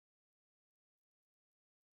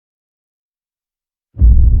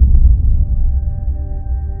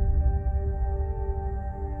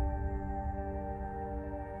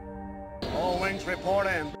report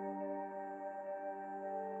in.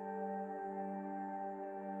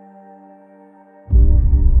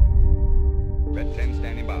 Red 10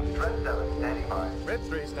 standing by. Red 7 standing by. Red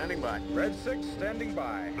 3 standing by. Red 6 standing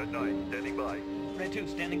by. Red 9 standing by. Red 2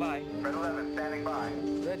 standing by. Red 11 standing by.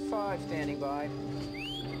 Red 5 standing by.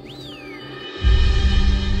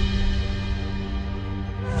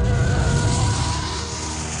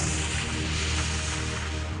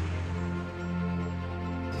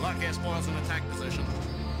 Lock air spoils in attack position.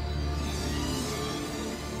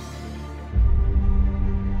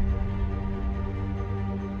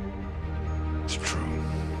 It's true.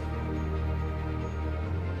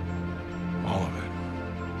 All of it.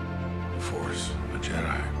 The Force, a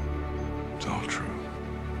Jedi. It's all true.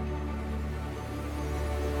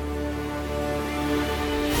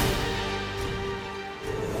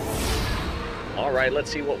 All right, let's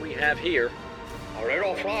see what we have here. A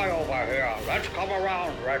little flyover here. Let's come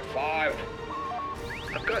around, Red 5.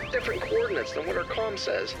 I've got different coordinates than what our comm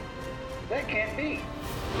says. That can't be.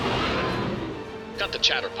 Got the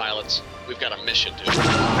chatter pilots. We've got a mission, dude.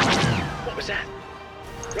 What was that?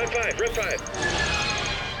 Red 5, Red 5.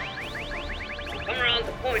 Come around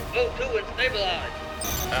to point 02 and stabilize.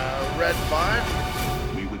 Red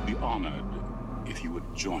 5? We would be honored if you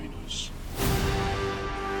would join us.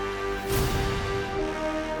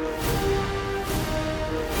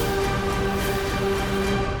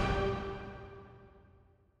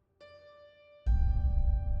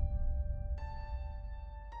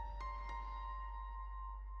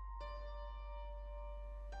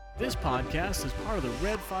 This podcast is part of the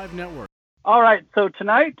Red 5 Network. All right, so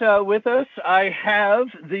tonight with us, I have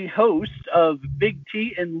the host of Big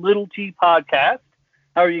T and Little T podcast.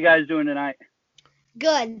 How are you guys doing tonight?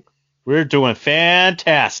 Good. We're doing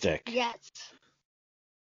fantastic. Yes.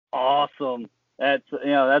 Awesome. That's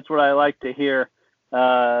what I like to hear.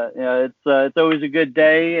 It's always a good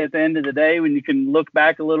day at the end of the day when you can look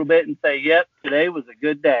back a little bit and say, "Yep, today was a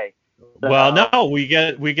good day." So, well, no, we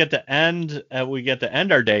get to end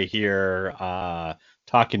our day here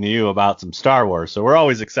talking to you about some Star Wars, so we're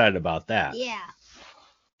always excited about that. Yeah.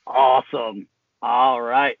 Awesome. All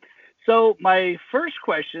right. So my first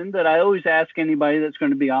question that I always ask anybody that's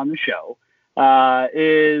going to be on the show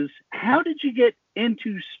is, how did you get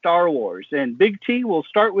into Star Wars? And Big T, we'll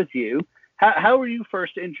start with you. How were you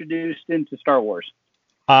first introduced into Star Wars?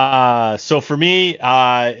 So for me,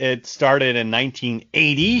 it started in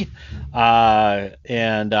 1980,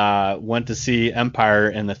 and went to see Empire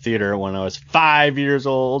in the theater when I was 5 years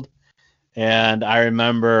old. And I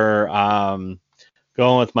remember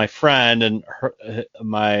going with my friend, and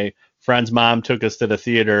my friend's mom took us to the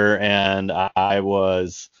theater, and I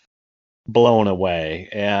was blown away.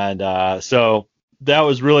 And so that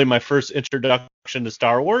was really my first introduction to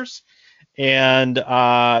Star Wars. And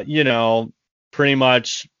pretty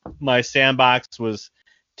much my sandbox was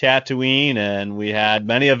Tatooine, and we had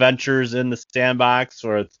many adventures in the sandbox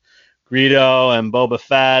with Greedo and Boba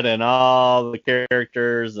Fett and all the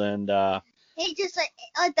characters. And It's just like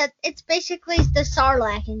that. It's basically the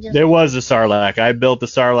Sarlacc, and just there was a Sarlacc. I built the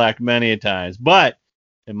Sarlacc many times, but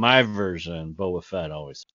in my version, Boba Fett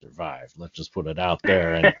always survived. Let's just put it out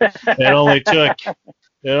there. And it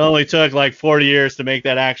only took like 40 years to make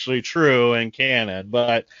that actually true in canon.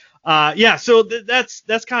 But so that's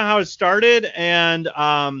kind of how it started. And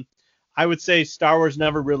I would say Star Wars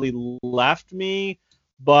never really left me,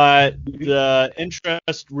 but the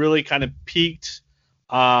interest really kind of peaked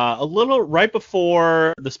a little right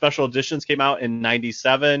before the special editions came out in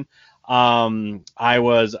 97.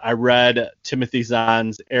 I read Timothy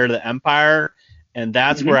Zahn's Heir to the Empire, and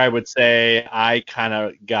that's where I would say I kind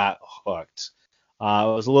of got hooked. It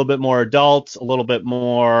was a little bit more adult, a little bit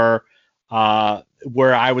more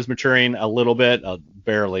where I was maturing a little bit,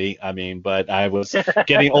 barely, but I was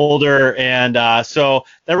getting older, and so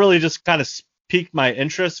that really just kind of piqued my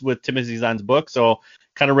interest with Timothy Zahn's book. So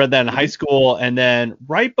kind of read that in high school, and then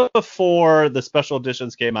right before the special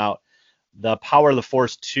editions came out, the Power of the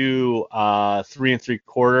Force 2 3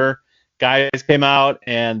 3/4 guys came out,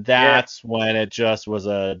 and that's when it just was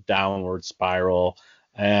a downward spiral,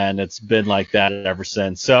 and it's been like that ever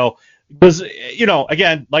since. So it was,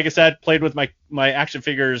 again, like I said, played with my action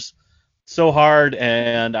figures so hard,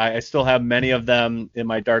 and I still have many of them in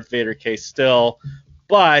my Darth Vader case still,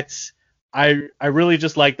 but I really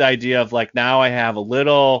just like the idea of, like, now I have a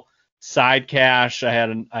little side cash. I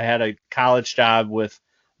had a college job with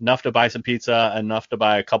enough to buy some pizza, enough to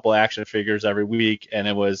buy a couple action figures every week, and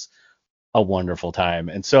it was a wonderful time.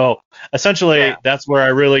 And so essentially that's where I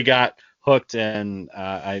really got hooked, and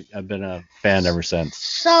I've been a fan ever since.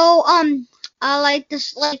 So like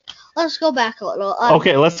this, like let's go back a little.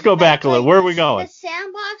 Okay, let's go back a little. Where are we going? The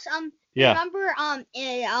sandbox. Yeah. Remember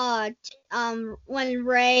when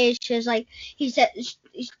Ray was like he said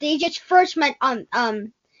they just first met on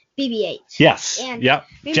BB-8. Yes. And Yep.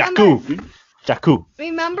 remember, Jakku.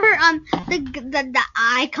 Remember the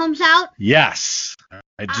eye comes out. Yes,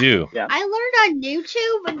 I do. Yeah. I learned on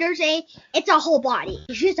YouTube, but it's a whole body.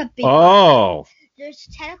 It's just a big. Oh. Body. There's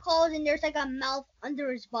tentacles and there's like a mouth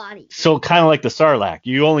under his body. So kind of like the Sarlacc.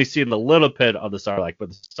 You only see the little bit of the Sarlacc, but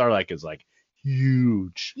the Sarlacc is like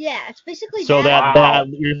huge. Yeah, it's basically. So that that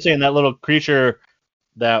you're saying that little creature,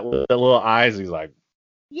 that with the little eyes, he's like.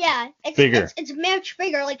 Yeah, it's bigger. It's much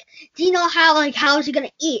bigger. Like, do you know how is he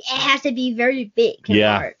gonna eat? It has to be very big and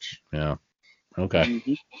large. Yeah. Okay.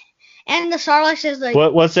 Mm-hmm. And the Sarlacc is like.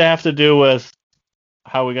 What's it have to do with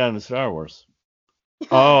how we got into Star Wars?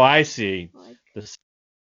 Oh, I see. The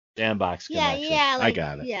sandbox connection. Yeah, I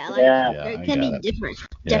got it. Yeah, it can be different.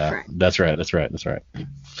 Yeah, that's right.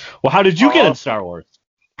 Well, how did you get in Star Wars?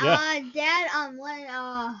 Yeah. Dad,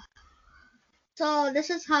 so this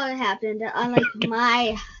is how it happened. Like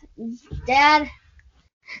my dad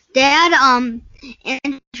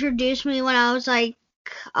introduced me when I was like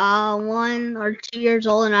 1 or 2 years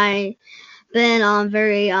old, and I've been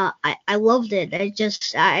very I loved it.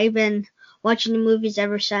 I've been watching the movies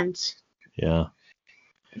ever since. Yeah.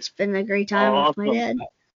 It's been a great time with my dad.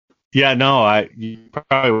 Yeah, no, you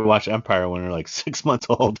probably watched Empire when you were like 6 months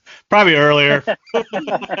old. Probably earlier.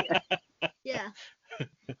 Yeah.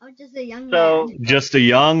 I was just a young lad. Just a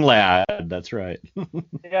young lad, that's right.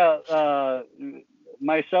 Yeah,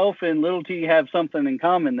 myself and Little T have something in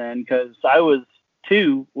common then, because I was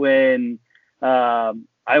 2 when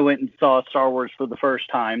I went and saw Star Wars for the first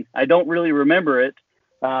time. I don't really remember it,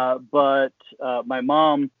 but my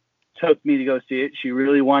mom took me to go see it. She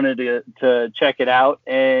really wanted to check it out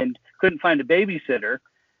and couldn't find a babysitter.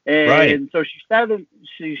 And so she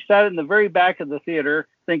sat in the very back of the theater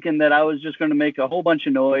thinking that I was just going to make a whole bunch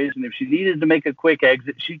of noise, and if she needed to make a quick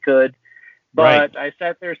exit, she could. But I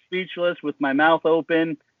sat there speechless with my mouth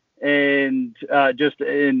open and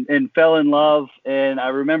and fell in love. And I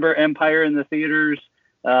remember Empire in the theaters,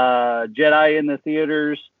 Jedi in the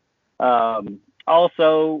theaters.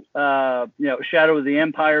 Also, Shadow of the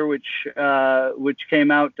Empire, which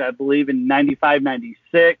came out, I believe, in 95,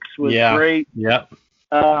 96, was great. Yeah.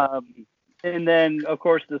 And then, of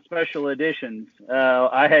course, the special editions.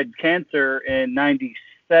 I had cancer in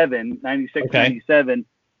 96, 97.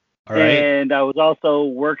 All right. And I was also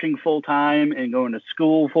working full time and going to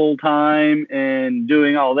school full time and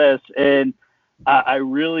doing all this. And I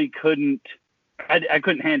really couldn't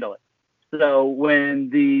handle it. So when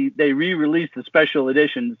they re-released the special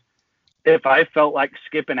editions, if I felt like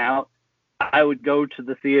skipping out, I would go to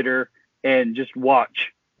the theater and just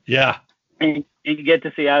watch. Yeah. And you get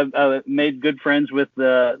to see, I made good friends with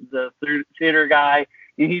the theater guy,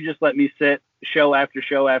 and he just let me sit show after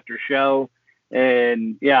show after show.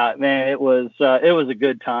 And yeah, man, it was a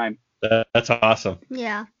good time. That's awesome.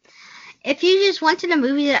 Yeah. If you just went to the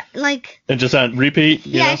movie that and just on repeat,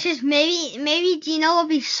 it's just maybe do you know what would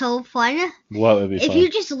be so fun? What would be fun? If you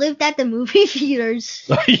just lived at the movie theaters.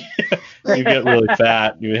 You get really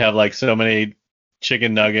fat. You have like so many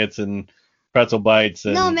chicken nuggets and pretzel bites.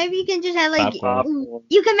 And no, maybe you can just have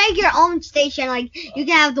you can make your own station. Like you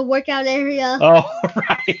can have the workout area. Oh,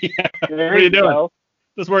 right. What are you doing?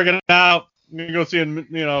 Just working out. I'm gonna go see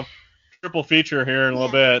a triple feature here in a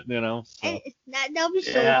little bit, So. That'll be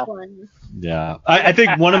so fun. Yeah, I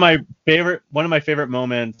think one of my favorite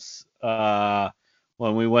moments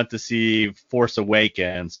when we went to see Force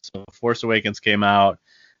Awakens. So Force Awakens came out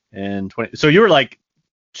in 20. So you were like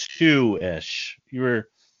 2-ish. You were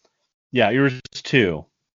just 2.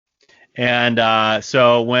 And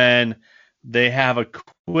so when they have a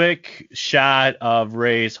quick shot of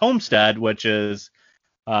Rey's homestead, which is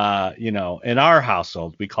in our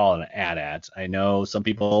household, we call it an AT-AT. I know some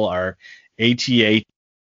people are AT-ATs,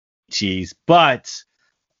 but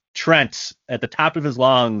Trent at the top of his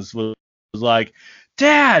lungs was like,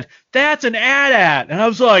 "Dad, that's an AT-AT." And I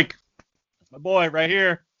was like, "My boy, right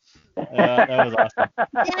here." That was awesome.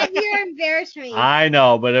 Dad, you're embarrassing me. I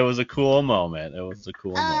know, but it was a cool moment.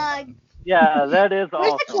 Moment. Yeah, that is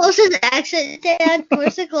awesome. Where's the closest exit, Dad?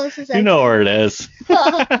 Where's the closest exit? You know where it is. Get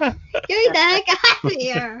me the heck out of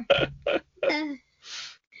here.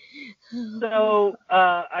 So,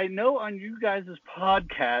 I know on you guys'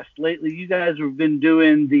 podcast lately, you guys have been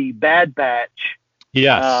doing the Bad Batch.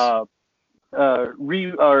 Yes. Not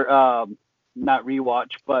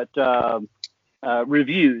rewatch, but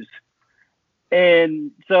reviews.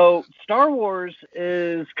 And so Star Wars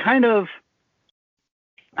is kind of,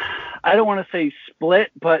 I don't want to say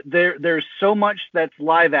split, but there's so much that's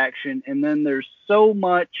live action, and then there's so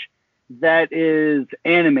much that is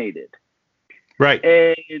animated. Right.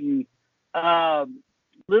 And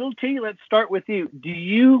Little T, let's start with you. Do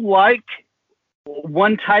you like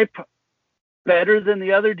one type better than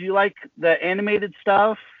the other? Do you like the animated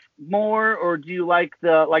stuff more, or do you like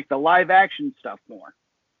the live action stuff more?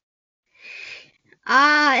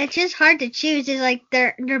 It's just hard to choose. It's like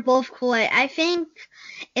they're both cool. I think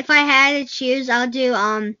if I had to choose, I'll do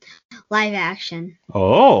live action.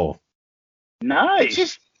 Oh, nice. It's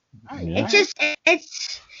just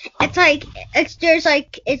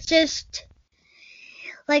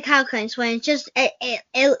like how can I explain? It's just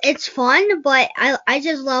it's fun, but I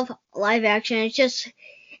just love live action.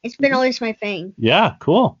 It's been always my thing. Yeah,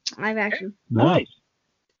 cool. Live action. Nice.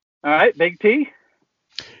 All right, Big T.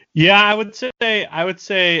 Yeah, I would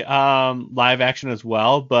say live action as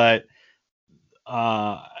well, but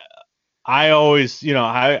I always,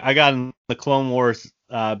 I got in the Clone Wars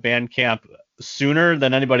band camp sooner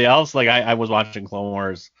than anybody else. Like I was watching Clone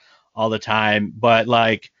Wars all the time, but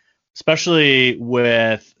like especially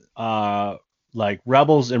with like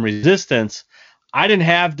Rebels and Resistance, I didn't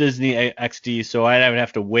have Disney XD, so I would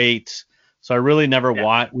have to wait. So I really never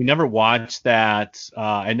we never watched that.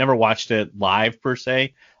 I never watched it live per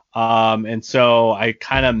se. And so I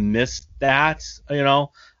kind of missed that,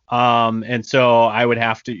 and so I would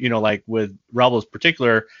have to, like with Rebels in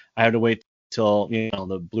particular, I had to wait till,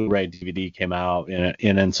 the Blu-ray DVD came out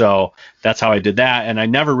and so that's how I did that. And I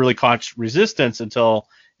never really caught Resistance until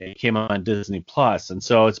it came on Disney Plus. And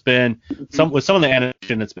so it's been with some of the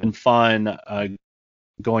animation, it's been fun,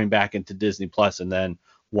 going back into Disney Plus and then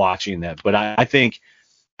watching that. But I think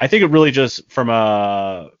it really just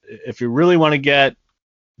if you really want to get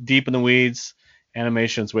deep in the weeds,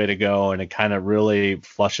 animation's way to go, and it kind of really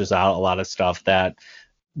flushes out a lot of stuff that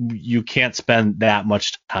you can't spend that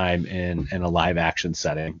much time in a live action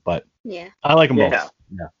setting. But yeah, I like them both.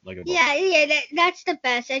 Yeah, that's the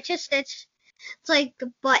best. It's like,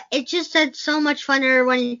 but it's just that's so much funner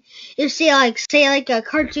when you see say a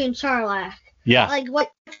cartoon Sarlacc. Yeah. Like which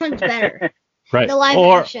one's better? Right. The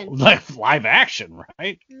live action,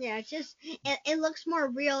 right? Yeah, it's just it looks more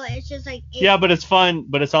real. It's just like yeah, but it's fun.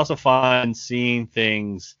 But it's also fun seeing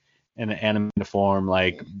things in an animated form,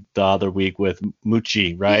 like the other week with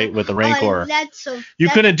Muchi, right, with the Rancor. You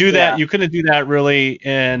couldn't do that. You couldn't do that really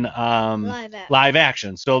in live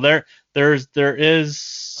action. So there is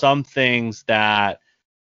some things that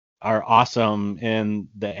are awesome in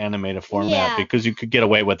the animated format because you could get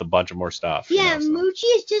away with a bunch of more stuff. Yeah, Muchi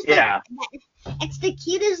is just it's the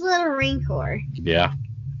cutest little Rancor. Yeah.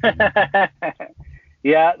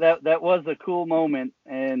 Yeah, that was a cool moment,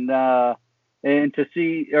 and to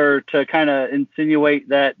see or to kind of insinuate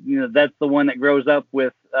that that's the one that grows up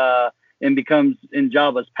with and becomes in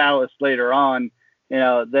Jabba's palace later on.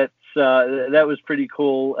 That was pretty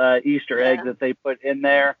cool Easter egg that they put in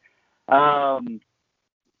there.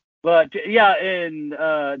 But yeah, and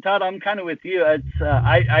Todd, I'm kind of with you. It's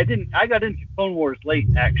I got into Clone Wars late,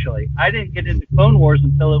 actually. I didn't get into Clone Wars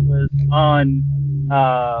until it was on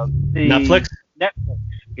the Netflix.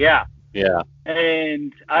 Yeah. Yeah.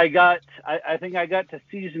 And I think I got to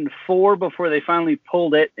season 4 before they finally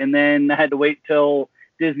pulled it, and then I had to wait till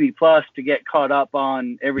Disney Plus to get caught up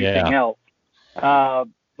on everything else.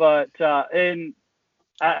 And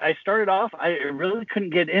I started off, I really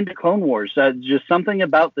couldn't get into Clone Wars. Just something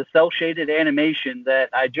about the cell-shaded animation that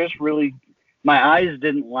I just really, my eyes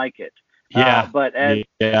didn't like it. Yeah. But as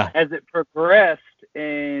it progressed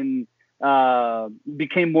and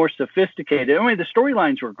became more sophisticated, I mean, the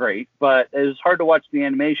storylines were great, but it was hard to watch the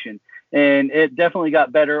animation. And it definitely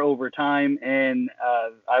got better over time. And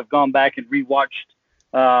I've gone back and rewatched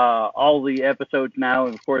all the episodes now,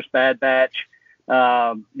 and of course, Bad Batch.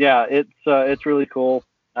 It's really cool.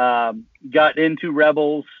 Got into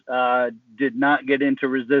Rebels, did not get into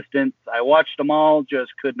Resistance. I watched them all,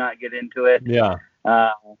 just could not get into it. Yeah.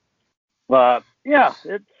 But yeah,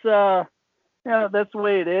 it's that's the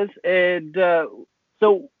way it is. And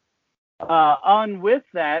so on with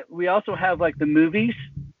that, we also have like the movies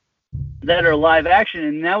that are live action,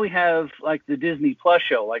 and now we have like the Disney Plus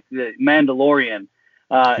show, like the Mandalorian,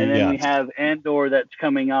 and then we have Andor that's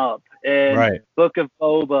coming up. And Book of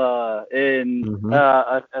Boba, and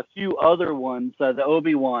a few other ones, the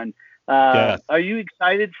Obi-Wan. Are you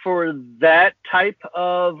excited for that type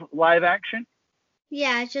of live action?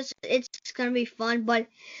 Yeah, it's gonna be fun, but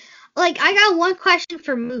like I got one question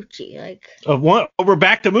for Muchi. We're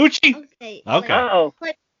back to Muchi. Okay.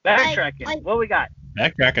 Backtracking. What we got?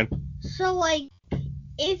 Backtracking. So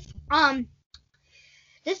if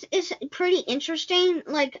this is pretty interesting.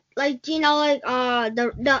 Like do you know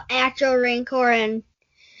the actual Rancor and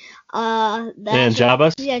And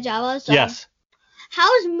Jabba's? Yeah, Jabba's. Yes.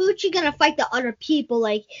 How is Moochie gonna fight the other people?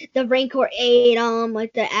 Like the Rancor ate him,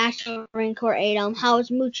 like the actual Rancor ate him. How is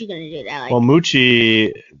Moochie gonna do that? Like, Well,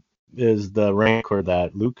 Moochie is the Rancor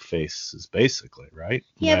that Luke faces, basically, right?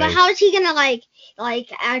 yeah, but how is he gonna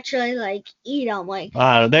actually eat him? Like,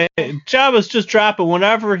 Jabba's just dropping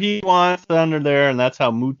whenever he wants under there, and that's how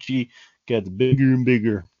Moochie gets bigger and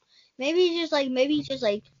bigger. maybe he's just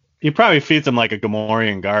like. He probably feeds him like a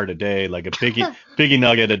Gamorrean guard a day, like a piggy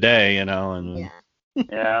nugget a day, you know, and. Yeah.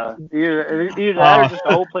 Yeah, either that or just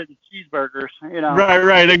a whole plate of cheeseburgers, you know.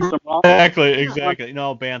 Right, exactly.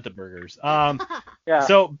 No, Bantha burgers. Yeah.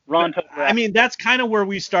 So, Ron, I mean, that's kind of where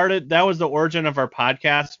we started. That was the origin of our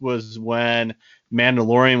podcast, was when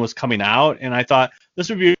Mandalorian was coming out, and I thought this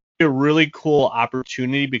would be a really cool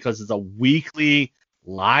opportunity because it's a weekly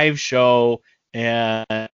live show,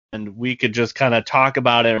 and we could just kind of talk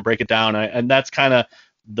about it and break it down, and that's kind of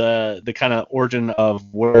the kind of origin of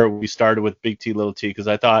where we started with Big T Little T, because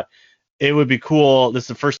I thought it would be cool. This is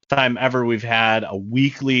the first time ever we've had a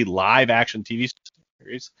weekly live action TV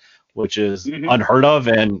series, which is unheard of,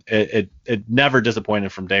 and it never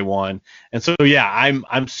disappointed from day one. And so yeah,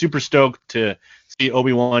 I'm super stoked to see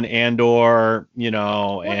Obi-Wan, Andor, you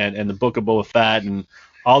know, and the Book of Boba Fett and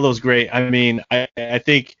all those great. I mean, I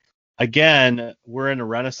think again we're in a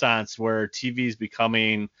renaissance where TV is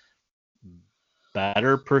becoming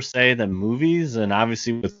better per se than movies, and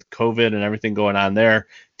obviously with COVID and everything going on there,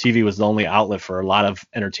 TV was the only outlet for a lot of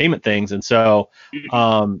entertainment things. And so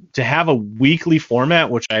to have a weekly format,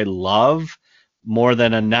 which I love more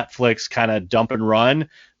than a Netflix kind of dump and run,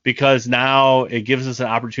 because now it gives us an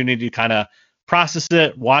opportunity to kind of process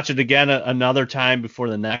it, watch it again another time before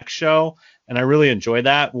the next show, and I really enjoy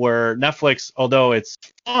that. Where Netflix, although it's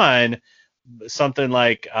fun, something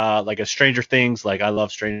like a Stranger Things, like I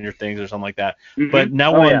love Stranger Things or something like that, but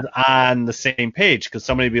no one's on the same page, because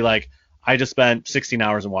somebody would be like, I just spent 16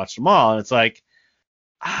 hours and watched them all, and it's like,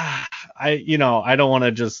 I don't want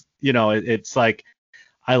to just, it's like,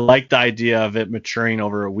 I like the idea of it maturing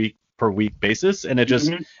over a week per week basis, and it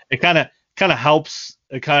just it kind of helps.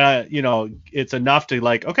 It kind of, it's enough to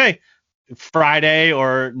like, okay, Friday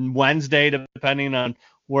or Wednesday, depending on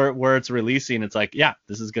where it's releasing, it's like, yeah,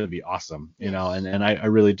 this is going to be awesome, and I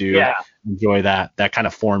really do enjoy that kind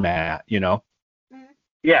of format,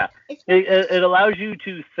 Yeah, it allows you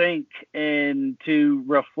to think and to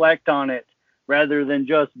reflect on it rather than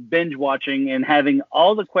just binge watching and having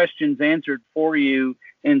all the questions answered for you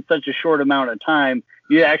in such a short amount of time.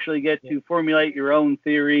 You actually get to formulate your own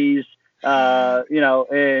theories,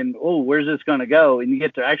 and where's this going to go? And you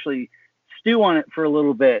get to actually stew on it for a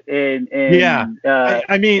little bit,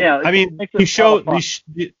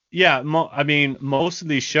 most of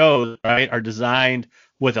these shows, right, are designed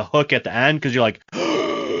with a hook at the end, because you're like,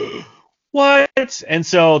 what? And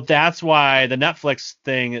so that's why the Netflix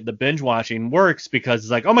thing, the binge watching, works, because it's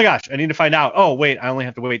like, oh my gosh, I need to find out. Oh wait, I only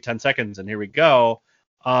have to wait 10 seconds, and here we go.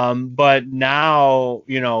 But now,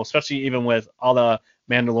 especially even with all the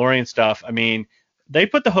Mandalorian stuff, I mean, they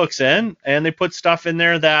put the hooks in, and they put stuff in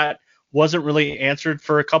there that wasn't really answered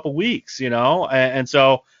for a couple weeks, and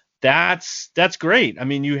so that's great. I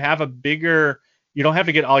mean, you have you don't have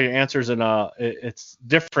to get all your answers it's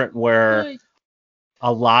different where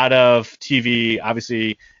a lot of TV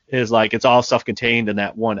obviously is like, it's all self-contained in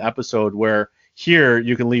that one episode, where here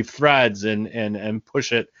you can leave threads and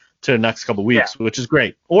push it to the next couple weeks, which is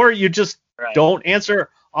great. Or you just don't answer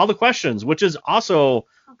all the questions, which is also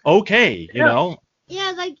okay, Yeah,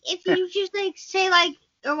 like if you just say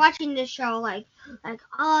you're watching this show,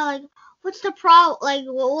 what's the problem? Like,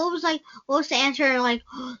 what was the answer? And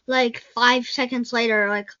like 5 seconds later,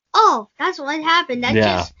 like, oh, that's what happened.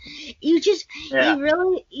 That's you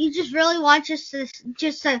really want just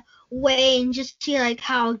to wait and just see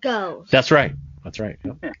how it goes. That's right.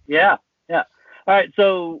 Yeah. All right.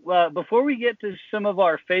 So before we get to some of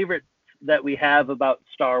our favorites that we have about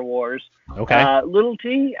Star Wars, Little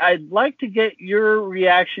T, I'd like to get your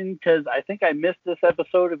reaction, because I think I missed this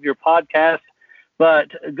episode of your podcast,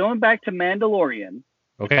 but going back to Mandalorian,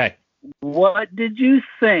 what did you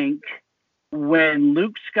think when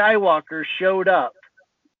Luke Skywalker showed up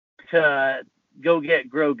to go get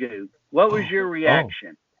Grogu? What was your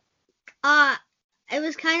reaction? It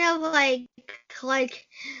was kind of like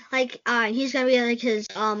he's gonna be his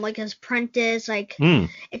apprentice,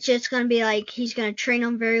 it's just gonna be he's gonna train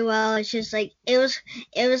him very well. It's just it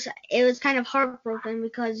was kind of heartbroken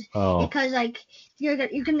because you're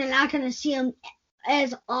not gonna see him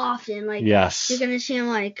as often. Like Yes. you're gonna see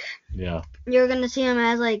him Yeah. you're gonna see him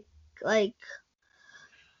as like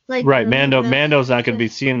Right. Mando's not going to be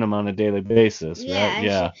seeing them on a daily basis, yeah, right?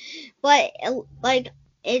 Yeah. But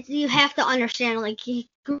you have to understand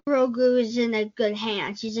Grogu is in a good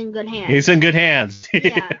hands. He's in good hands. He's in good hands.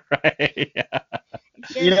 Yeah. Right. Yeah.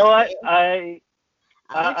 You know what? I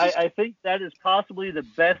think that is possibly the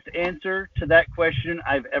best answer to that question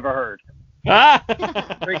I've ever heard.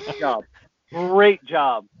 Great job. Great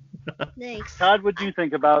job. Thanks. Todd, what do you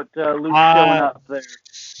think about Luke showing up there?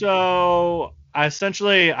 So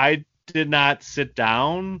essentially, I did not sit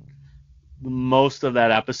down most of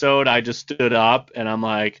that episode. I just stood up and I'm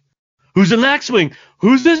like, "Who's in X-Wing?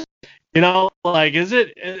 Who's this? You know, like, who is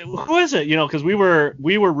it? You know, because we were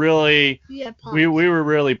really we were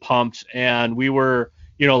really pumped, and we were,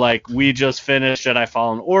 you know, like, we just finished Jedi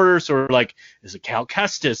Fallen Order, so we're like, is it Cal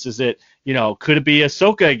Kestis? Is it, you know, could it be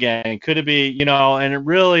Ahsoka again? Could it be, you know? And it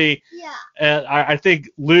really, I think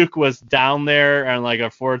Luke was down there and like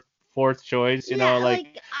a fourth choice, you know,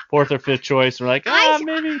 like fourth or fifth choice. And we're like,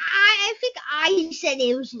 maybe. I think I said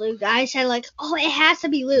it was Luke. I said it has to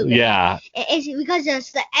be Luke. Yeah. It's because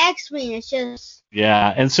it's the X-Wing. It's just.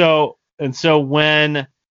 Yeah, and so when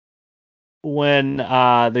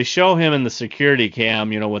they show him in the security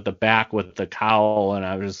cam, you know, with the cowl, and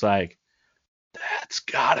I was just like, that's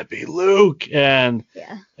gotta be Luke. And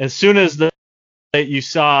as soon as you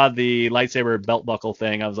saw the lightsaber belt buckle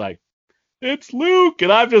thing, I was like, it's Luke.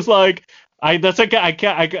 And I'm just like, I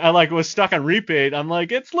was stuck on repeat. I'm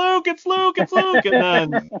like, it's Luke. And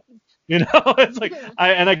then, you know, it's like,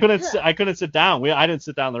 I couldn't sit down. I didn't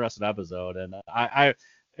sit down the rest of the episode. And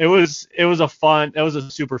it was a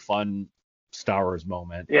super fun Star Wars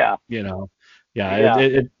moment. Yeah. You know,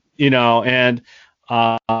 it you know, and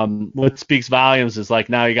what speaks volumes is like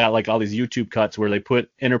now you got like all these YouTube cuts where they put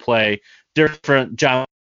interplay different John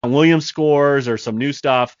Williams scores or some new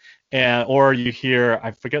stuff, or you hear,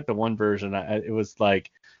 I forget the one version, it was like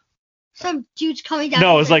some dudes coming down.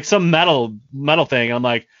 No, it was like some metal thing. I'm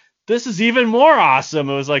like, this is even more awesome.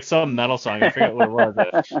 It was like some metal song. I forget what it was.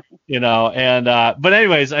 You know, and but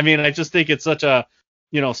anyways, I mean, I just think it's such a,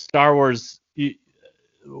 you know, Star Wars,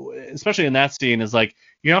 especially in that scene, is like,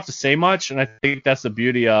 you don't have to say much, and I think that's the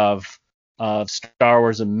beauty of Star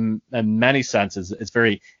Wars in many senses. It's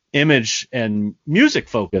very image and music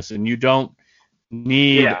focused, and you don't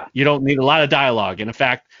need a lot of dialogue. And in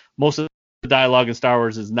fact, most of the dialogue in Star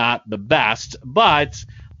Wars is not the best, but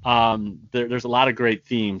there's a lot of great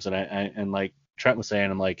themes. And like Trent was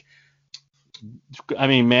saying, I'm like, I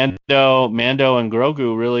mean, Mando and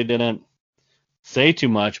Grogu really didn't say too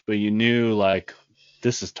much, but you knew like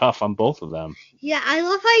this is tough on both of them. Yeah, I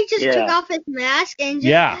love how he just took off his mask and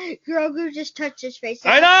Grogu just touched his face.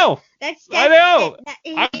 I know. I know.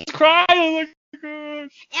 I was crying. I was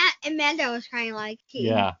like, yeah, and Mando was crying like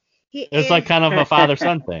it's like kind of a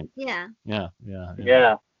father-son thing. Yeah. Yeah,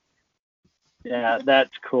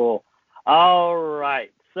 that's cool. All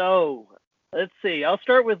right. So let's see. I'll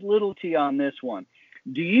start with Little T on this one.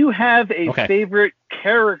 Do you have a favorite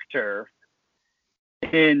character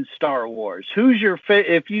in Star Wars? Who's your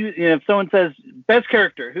if someone says best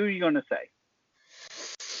character, who are you going to say?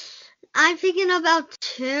 I'm thinking about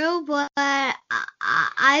two, but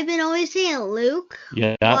I've been always saying Luke.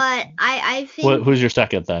 Yeah. But I think. Who's your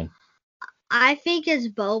second then? I think it's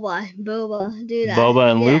Boba. Do that.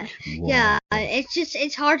 Boba and Luke? Yeah.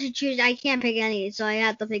 It's hard to choose. I can't pick any, so I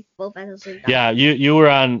have to pick both at the same time. Yeah,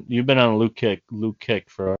 you've been on a Luke kick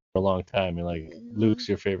for a long time. You're like, Luke's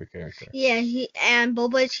your favorite character. Yeah, and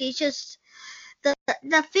Boba, he's just the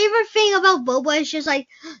favorite thing about Boba is just like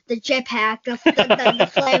the jetpack, the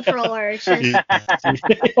flamethrower. It's just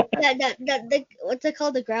the what's it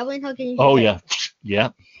called, the grappling hook?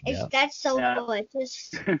 That's so cool. It's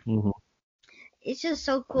just it's just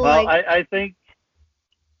so cool. Well, I think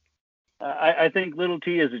Little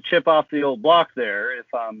T is a chip off the old block there,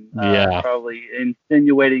 if I'm probably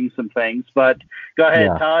insinuating some things. But go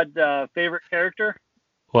ahead, Todd. Favorite character?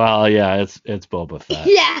 Well, yeah, it's Boba Fett.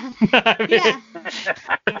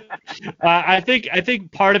 I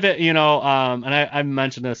think part of it, you know, and I've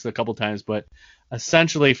mentioned this a couple times, but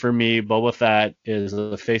essentially for me, Boba Fett is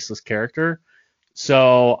a faceless character.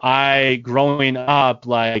 So growing up,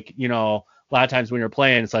 like, you know, a lot of times when you're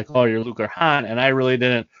playing, it's like, oh, you're Luke or Han, and I really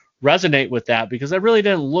didn't resonate with that because I really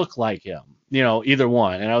didn't look like him, you know, either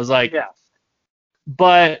one. And I was like,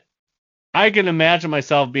 but I can imagine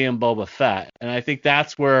myself being Boba Fett, and I think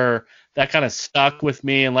that's where that kind of stuck with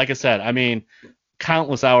me. And like I said, I mean,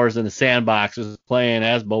 countless hours in the sandbox just playing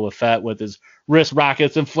as Boba Fett with his wrist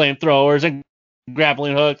rockets and flamethrowers and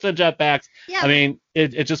grappling hooks, the jetpacks. Yeah. I mean,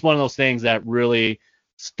 it's just one of those things that really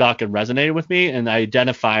stuck and resonated with me, and I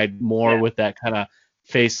identified more with that kind of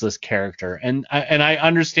faceless character. And I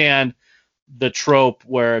understand the trope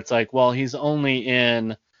where it's like, well, he's only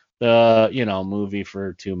in the movie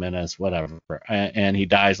for 2 minutes, whatever, and he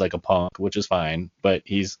dies like a punk, which is fine, but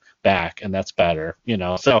he's back, and that's better,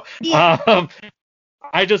 So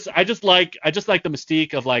I just like the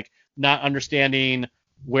mystique of like not understanding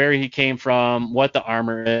where he came from, what the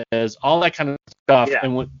armor is, all that kind of stuff. Yeah.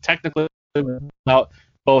 And technically, without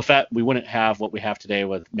Boba Fett, we wouldn't have what we have today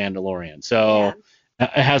with Mandalorian. So it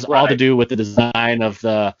has all to do with the design of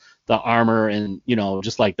the armor and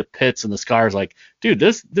just like the pits and the scars. Like, dude,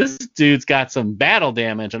 this dude's got some battle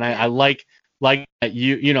damage, and I like that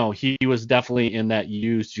he was definitely in that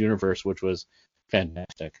used universe, which was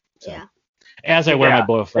fantastic. So. Yeah. As I wear my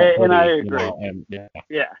Boba Fett hoodie, and I agree.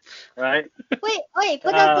 Right. Wait,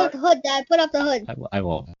 put up the hood, Dad. Put up the hood. I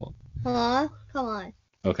won't. Come on.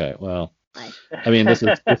 Okay, well, I mean, this is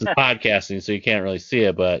podcasting, so you can't really see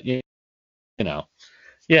it, but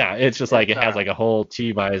it's just like it has like a whole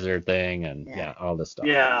T-visor thing and all this stuff.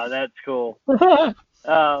 Yeah, that's cool.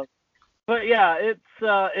 But yeah, it's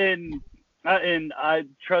and I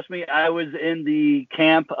trust me, I was in the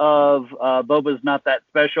camp of Boba's not that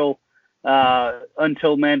special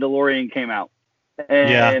until Mandalorian came out,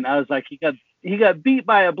 and I was like, he got beat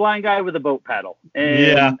by a blind guy with a boat paddle,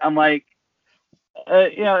 and I'm like,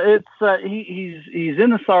 it's he's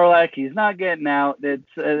in the Sarlacc, he's not getting out,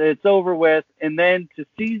 it's over with, and then to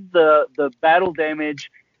see the battle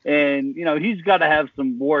damage, and he's got to have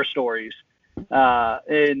some war stories,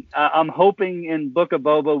 and I'm hoping in Book of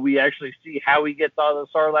Boba we actually see how he gets out of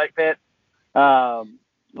the Sarlacc pit.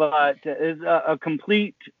 But it's a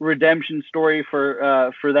complete redemption story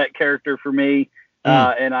for that character for me,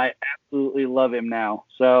 and I absolutely love him now.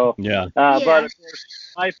 So but of course,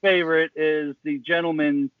 my favorite is the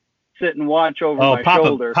gentleman sit and watch over my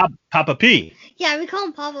shoulder. Papa P. Yeah, we call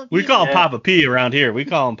him Papa P. We call him Papa P around here. We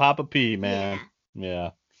call him Papa P, man.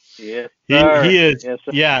 Yeah. Yes, he is.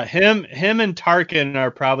 Yes, him and Tarkin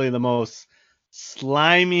are probably the most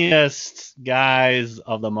slimiest guys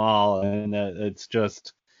of them all, and it's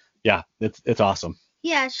just. Yeah, it's awesome.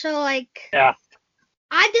 Yeah, so like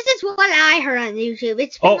this is what I heard on YouTube.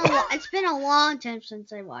 It's been a long time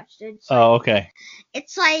since I watched it. Okay.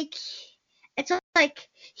 It's like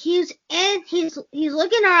he's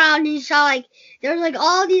looking around and he saw like there's like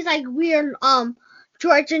all these like weird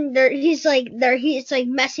droids and he's like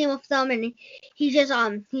messing with them, and he just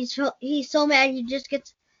he's so mad he just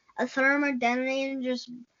gets a thermal detonator and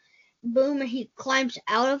just boom, and he climbs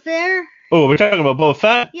out of there. Oh, we're talking about Boba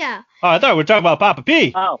Fett? Yeah. Oh, I thought we were talking about Papa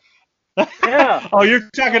P. Oh. Yeah. Oh, you're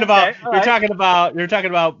talking about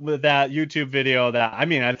with that YouTube video that I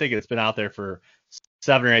think it's been out there for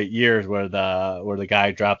 7 or 8 years where the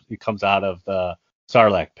guy comes out of the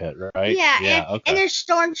Sarlacc pit, right? Yeah. And there's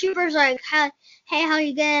stormtroopers like, hey, how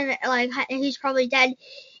you getting? Like, and he's probably dead,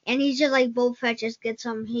 and he's just like Boba Fett just gets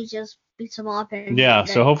him. He just beats him up, and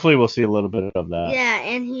so hopefully we'll see a little bit of that. Yeah,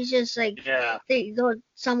 and he's just like they go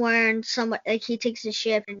somewhere and like he takes the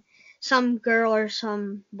ship and some girl or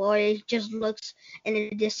some boy just looks in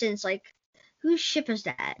the distance like, whose ship is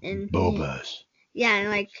that? And Boba's. Yeah, and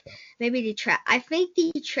like maybe I think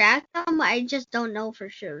they track them. I just don't know for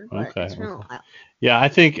sure. But okay. It's been a while. Yeah, I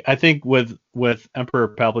think with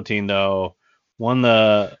Emperor Palpatine though,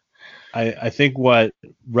 I think what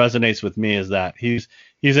resonates with me is that he's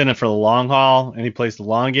in it for the long haul and he plays the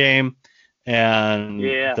long game, and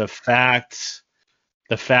the fact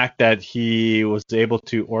that he was able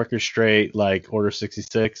to orchestrate like Order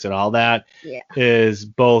 66 and all that is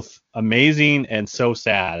both amazing and so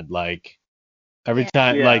sad. Like every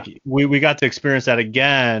time, like we got to experience that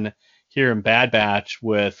again here in Bad Batch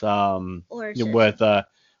with I'm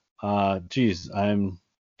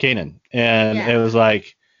Kanan, and it was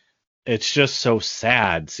like. It's just so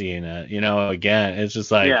sad seeing it, again. It's just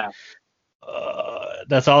like,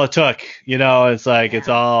 that's all it took, it's like, it's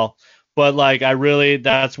all, but like,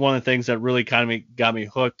 that's one of the things that really kind of got me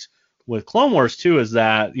hooked with Clone Wars too, is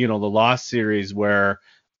that, the Lost series where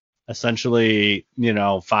essentially,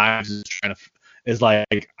 Fives is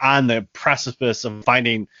like on the precipice of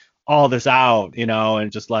finding all this out,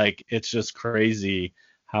 and just like, it's just crazy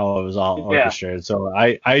how it was all orchestrated. So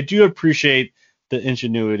I do appreciate the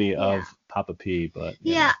ingenuity of Papa P, but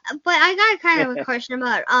but I got kind of a question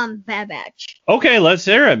about Bad Batch. Okay, let's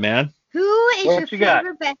hear it, man. Who's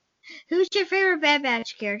your favorite Bad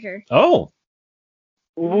Batch character? Oh.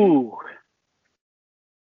 Ooh.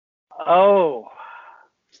 Oh.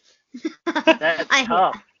 That's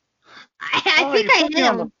tough. I think I hit him.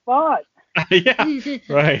 On the spot. Yeah,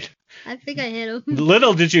 right. I think I hit him.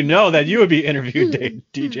 Little did you know that you would be interviewed,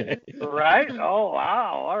 DJ. Right? Oh,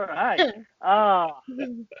 wow. All right.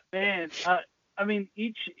 Man, I mean,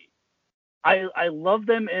 I love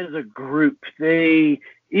them as a group. They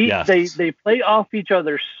play off each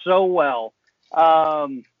other so well.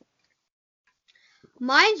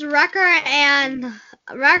 Mine's Wrecker and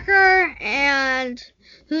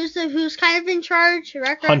who's kind of in charge?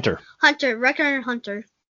 Wrecker and Hunter.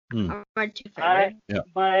 Are my two favorite.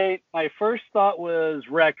 My first thought was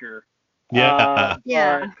Wrecker. Yeah.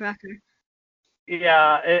 Wrecker.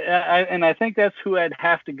 Yeah, and I think that's who I'd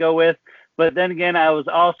have to go with. But then again, I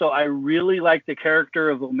really like the character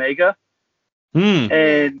of Omega,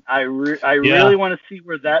 and I really want to see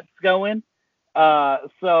where that's going.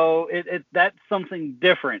 So that's something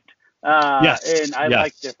different. And I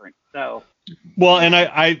like different. So. Well, and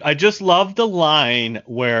I just love the line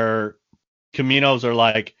where Caminos are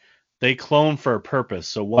like, they clone for a purpose.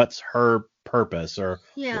 So what's her purpose, or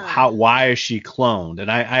why is she cloned? And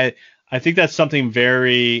I think that's something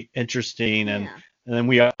very interesting, and then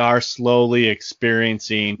we are slowly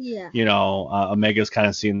experiencing, Omega's kind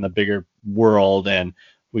of seeing the bigger world, and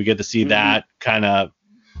we get to see that kind of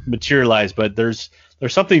materialize. But there's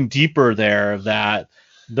something deeper there that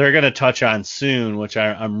they're going to touch on soon, which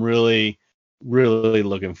I'm really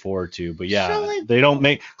looking forward to. But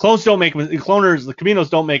the Caminos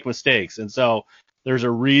don't make mistakes, and so there's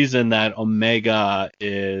a reason that Omega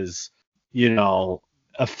is,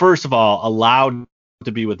 first of all, allowed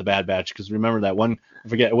to be with the Bad Batch, because remember that one, I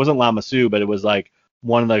forget, it wasn't Lama Su, but it was like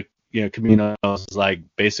one of the Caminos like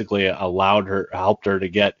basically helped her to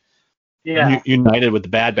get united with the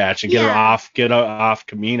Bad Batch and get her off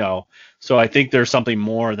Camino. So I think there's something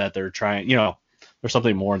more that they're trying, there's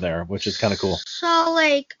something more there, which is kind of cool. So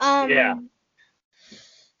like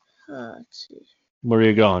let's see. Where are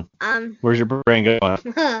you going? Where's your brain going?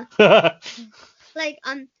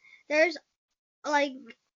 There's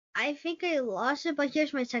I think I lost it, but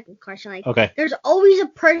here's my second question. Okay. There's always a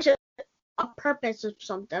purpose of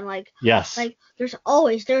something. Yes. There's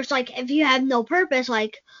if you have no purpose,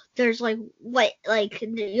 there's you're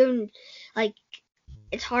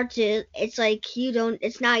it's hard to. It's you don't.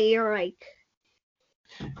 It's not your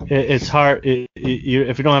It's hard. If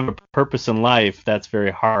you don't have a purpose in life, that's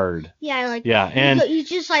very hard. Yeah. And you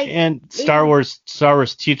just and Star Wars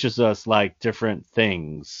teaches us different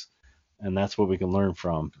things, and that's what we can learn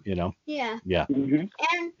from. Yeah. Yeah. Mm-hmm.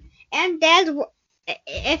 And Dad,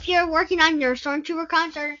 if you're working on your Stormtrooper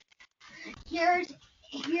concert, here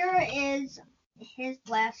is his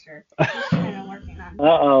blaster. He's kind of working on.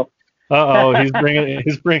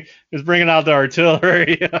 He's bringing out the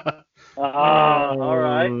artillery. All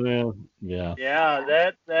right. Yeah.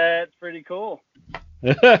 Yeah, that's pretty cool.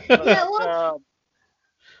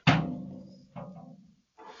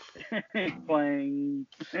 Playing.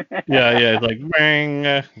 Yeah, it's like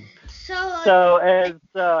bang. So as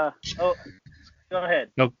go ahead.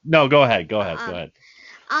 No, go ahead.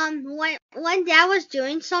 When Dad was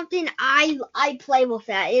doing something, I play with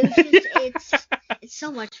that. It's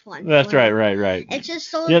so much fun. That's right. It's just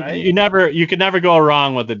so. You could never go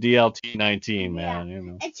wrong with the DLT-19, man. Yeah.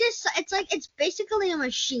 It's basically a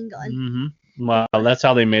machine gun. Mm-hmm. Well, that's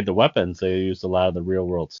how they made the weapons. They used a lot of the real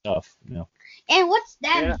world stuff. And what's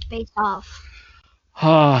that based off?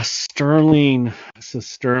 Sterling.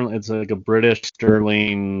 It's like a British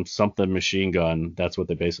Sterling something machine gun. That's what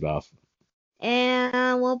they base it off.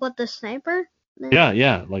 And what about the sniper?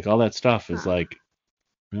 Yeah. All that stuff is Huh.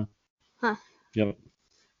 Yep.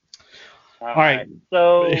 All right.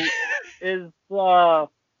 So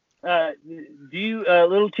do you,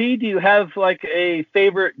 Little T, do you have a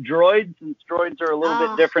favorite droid, since droids are a little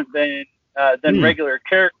bit different than regular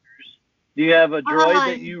characters? Do you have a droid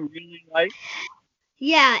that you really like?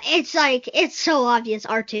 Yeah, it's so obvious.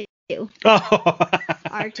 R2. Oh.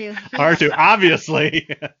 R2. R2, obviously.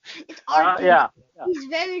 It's R2. Yeah. He's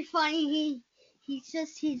very funny. He's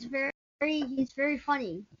very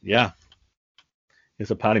funny. Yeah. He's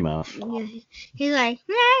a potty mouth. Yeah. He's like.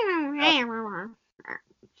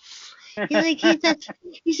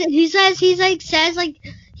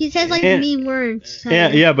 He says mean words.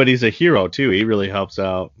 Yeah, but he's a hero too. He really helps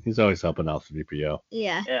out. He's always helping out 3PO.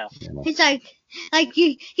 Yeah. He's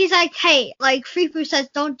he's like, hey, 3PO says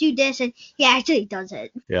don't do this, and he actually does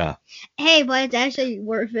it. Yeah. Hey, but it's actually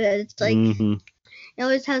worth it. It's he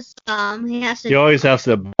always has He always has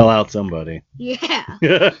to bail out somebody. Yeah.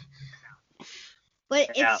 But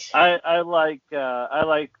I like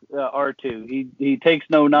R2. He takes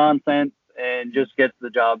no nonsense and just gets the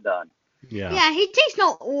job done. Yeah. Yeah, he takes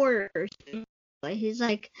no orders. Like, he's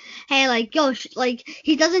like, hey, like, yo, like,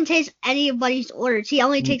 he doesn't take anybody's orders. He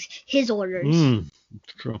only takes his orders.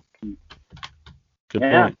 True. Good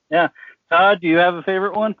Yeah, point. yeah. Todd, do you have a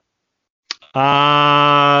favorite one?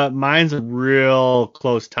 Mine's a real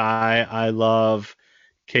close tie. I love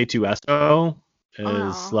K2SO.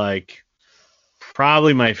 Is like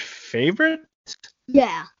probably my favorite.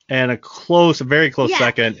 Yeah. And a very close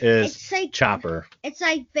second is like, Chopper. It's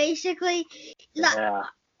like basically, yeah.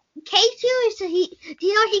 K2 is do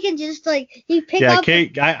you know he can just like he pick up.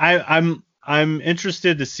 I'm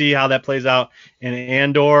interested to see how that plays out in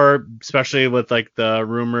Andor, especially with like the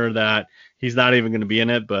rumor that he's not even going to be in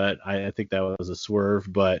it, but I think that was a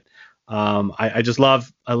swerve. But I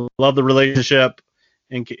love the relationship,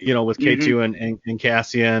 and with K2 and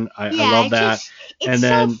Cassian. I love that. It's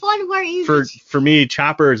so fun where you for me,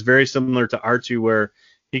 Chopper is very similar to R2, where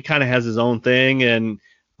he kind of has his own thing, and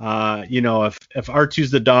if R2's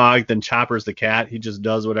the dog, then Chopper's the cat. He just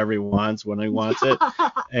does whatever he wants when he wants it.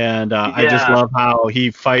 And I just love how he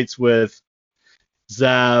fights with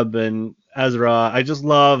Zeb and Ezra. I just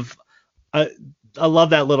love I love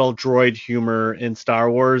that little droid humor in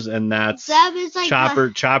Star Wars, and that's Zeb is like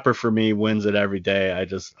Chopper for me wins it every day. I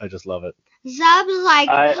just love it. Zeb is like,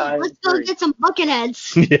 let's go get some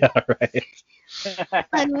bucketheads. Yeah, right.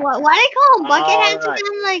 Like, why do they call them bucketheads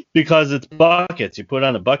again? Like, because it's buckets. You put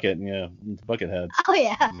on a bucket, and it's bucket heads. Oh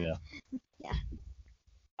yeah. Yeah.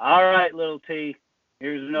 All right, little T.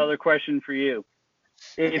 Here's another question for you.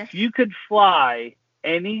 If you could fly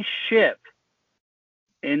any ship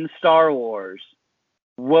in Star Wars,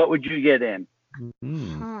 what would you get in?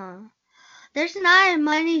 There's not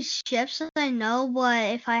many ships that I know,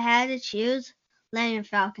 but if I had to choose, Millennium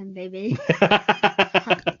Falcon, baby.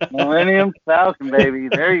 Millennium Falcon, baby.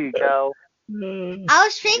 There you go. I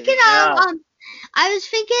was thinking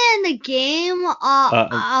in the game of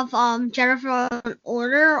Jedi Fallen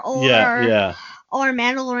Order or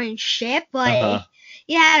Mandalorian ship, but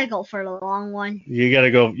you had to go for the long one. You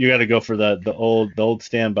gotta go for the old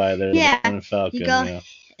standby there. Yeah. The Falcon.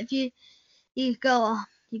 You go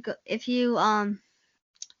if you I'm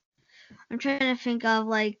trying to think of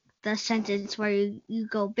like the sentence where you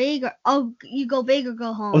go big or you go big or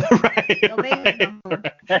go home. Right. Go big or go home.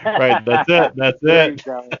 Right. That's it.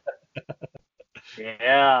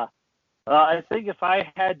 Yeah. I think if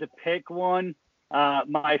I had to pick one,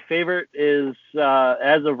 my favorite is,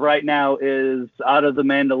 as of right now, is out of the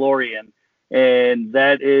Mandalorian, and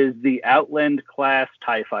that is the Outland class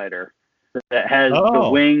TIE fighter that has the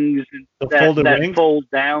wings that fold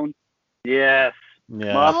down. Yes.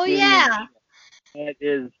 Yeah. Oh yeah. That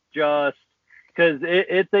is just because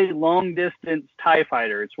it's a long distance TIE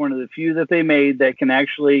fighter. It's one of the few that they made that can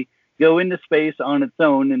actually go into space on its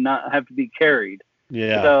own and not have to be carried.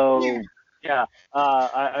 Yeah. So yeah,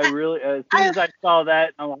 I really as soon as I saw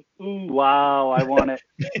that, I'm like, ooh, wow, I want it.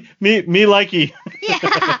 me likey.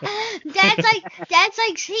 Yeah. That's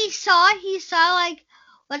like he saw like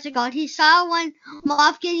what's it called? He saw when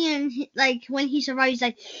Moff Gideon, like when he survived, he's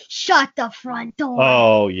like, shut the front door.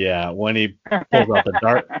 Oh yeah, when he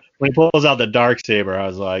pulls out the dark saber, I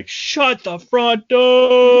was like, shut the front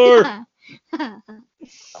door.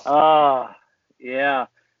 Yeah.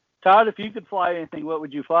 Todd, if you could fly anything, what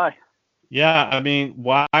would you fly? Yeah, I mean,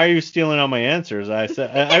 why are you stealing all my answers?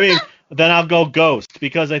 Then I'll go Ghost,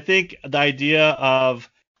 because I think the idea of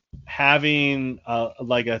having not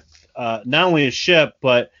only a ship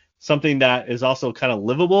but something that is also kind of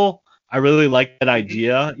livable. I really like that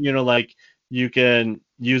idea. Like you can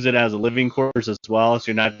use it as a living quarters as well,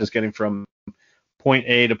 so you're not just getting from point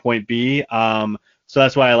A to point B. So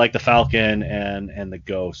that's why I like the Falcon and the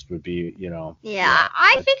Ghost would be, Yeah,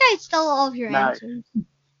 I think I stole all of your answers.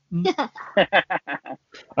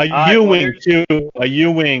 A U-wing too. A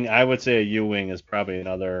U-wing, I would say a U-wing is probably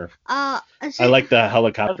another. I like the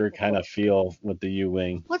helicopter kind of feel with the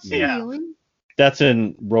U-wing. What's the U-wing? That's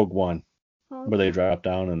in Rogue One, where they drop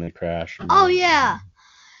down and they crash. Oh yeah.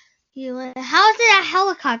 U-wing. How is it a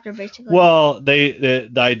helicopter basically? Well, the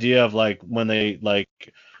idea of like when they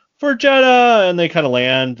like for Jeddah and they kind of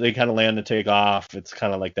land and take off. It's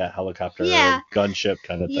kind of like that helicopter gunship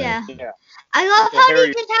kind of thing. Yeah. I love how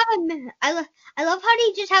they just have I love how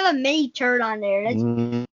they just have a mini turd on there.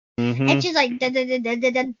 It's just like dun dun dun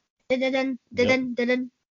dun dun dun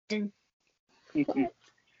dun dun.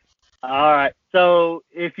 All right. So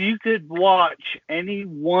if you could watch any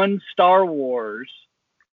one Star Wars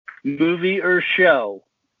movie or show,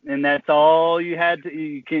 and that's all you had to,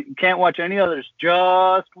 you can't watch any others,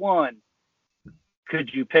 just one,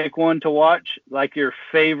 could you pick one to watch, like your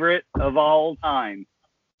favorite of all time?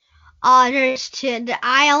 There's two.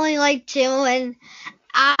 I only like two, and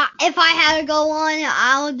if I had to go on,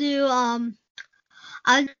 I'll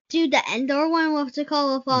do the Endor one. What's it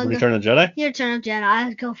called? Return of the Jedi? Return of Jedi.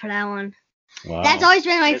 I'd go for that one. Wow. That's always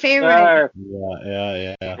been my favorite.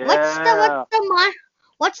 Yeah.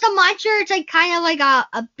 What's the monster? It's like kind of like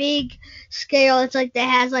a big scale. It's like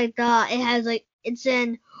it's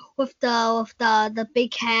in with the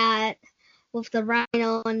big hat with the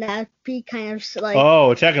rhino and that big kind of like.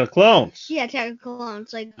 Oh, Attack of the Clones. Yeah, Attack of the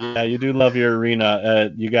Clones. Like. Yeah, you do love your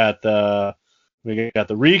arena. We got the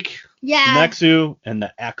Reek, yeah, Nexu, and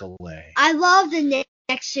the Accolade. I love the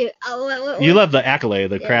Nexu. You love the Accolade,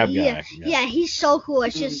 the crab guy. Yeah, he's so cool.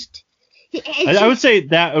 It's just. I would say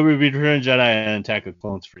that would be Return of the Jedi and Attack of the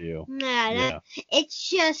Clones for you. It's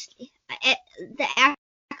just the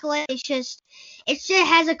Accolade. It just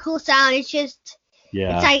has a cool sound. It's just.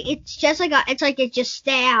 Yeah. It just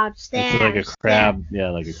stabs. It's like a crab.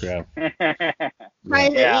 Yeah, like a crab.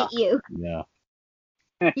 Trying to eat you. Yeah.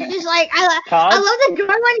 He's just like I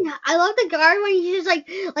love the guard when he's just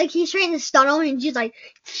like he's trying to stun him and just like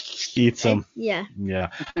eats him. Yeah.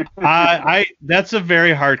 I that's a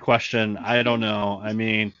very hard question. I don't know. I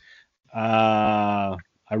mean, I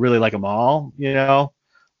really like them all. You know.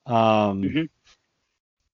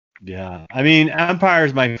 Yeah. I mean, Empire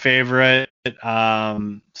is my favorite.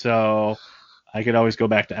 So I could always go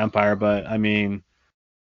back to Empire, but I mean,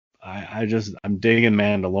 I'm digging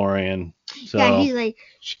Mandalorian. So yeah, he's like.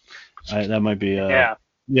 That might be. Yeah.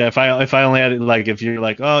 If I only had like, if you're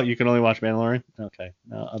like, oh, you can only watch Mandalorian. Okay,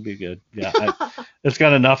 no, I'll be good. Yeah, it's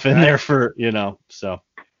got enough in there for so.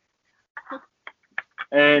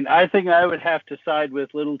 And I think I would have to side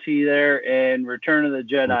with Little T there, and Return of the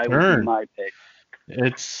Jedi would be my pick.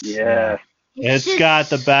 It's got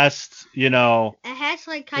the best, It has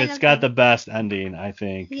like it's got the best ending, I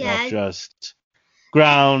think. Yeah. Of just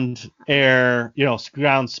ground, air,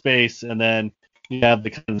 ground, space, and then you have the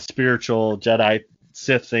kind of spiritual Jedi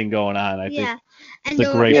Sith thing going on. I think it's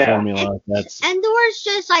a great formula. Endor's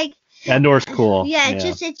just like. Endor's cool. Yeah,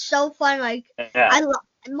 it's so fun. Like I love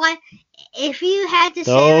if you had to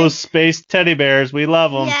say those space teddy bears, we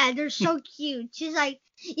love them. Yeah, they're so cute. She's like,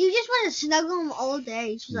 you just want to snuggle them all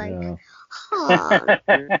day. She's like,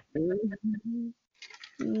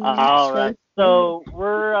 all right. So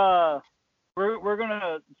we're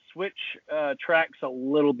gonna switch tracks a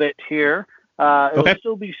little bit here. It will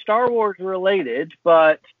still be Star Wars related,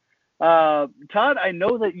 but Todd, I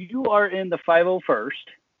know that you are in the 501st,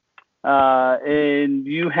 and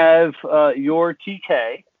you have your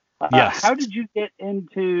TK. Yes. How did you get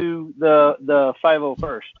into the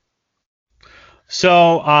 501st?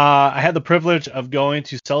 So I had the privilege of going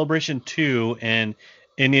to Celebration 2 in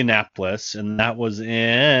Indianapolis, and that was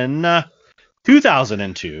in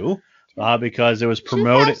 2002. Because it was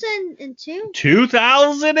promoted. 2002?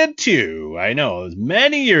 2002. I know, it was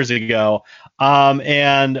many years ago.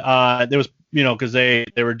 And there was, because they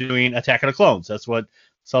were doing Attack of the Clones. That's what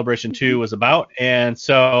Celebration 2 was about. And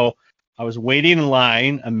so I was waiting in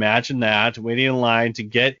line. Imagine that, waiting in line to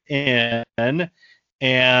get in.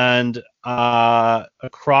 And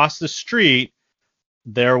across the street,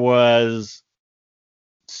 there was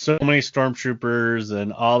so many stormtroopers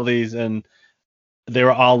and all these, and they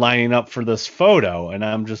were all lining up for this photo, and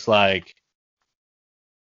I'm just like,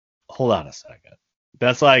 hold on a second.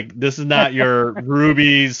 That's like, this is not your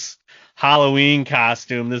Ruby's Halloween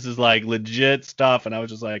costume. This is like legit stuff. And I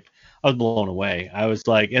was just like, I was blown away. I was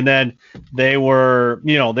like, and then they were,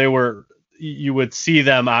 you would see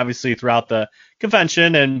them obviously throughout the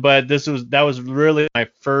convention, but that was really my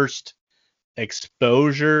first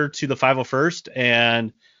exposure to the 501st,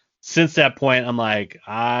 and since that point, I'm like,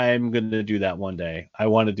 I'm going to do that one day. I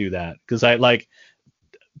want to do that. Because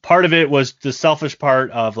part of it was the selfish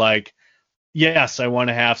part of like, yes, I want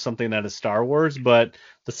to have something that is Star Wars. But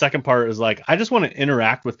the second part is like, I just want to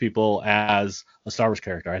interact with people as a Star Wars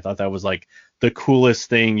character. I thought that was like the coolest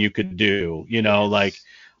thing you could do,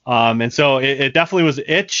 and so it definitely was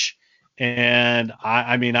itch. And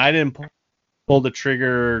I mean, I didn't pull the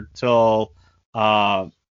trigger till,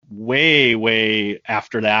 way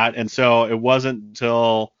after that, and so it wasn't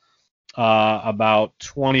until about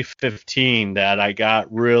 2015 that I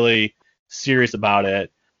got really serious about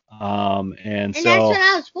it, and so that's when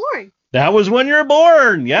I was born. That was when you were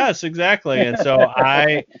born. Yes, exactly. And so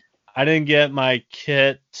I didn't get my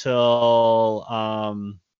kit till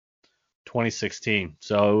 2016,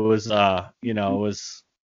 so it was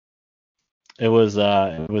it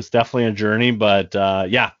was definitely a journey, but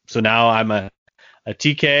so now I'm a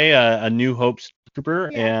TK, a New Hope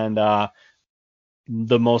Trooper, and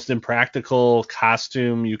the most impractical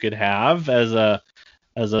costume you could have as an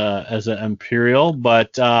Imperial.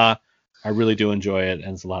 But I really do enjoy it,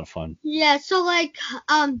 and it's a lot of fun. Yeah, so like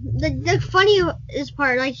the funniest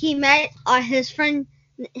part, like he met his friend,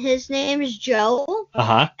 his name is Joe,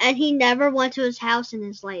 and he never went to his house in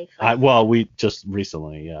his life. Well, we just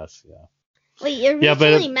recently, yes, yeah. Wait, you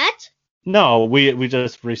recently met? No, we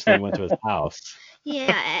just recently went to his house.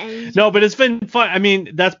 Yeah. And... No, but it's been fun. I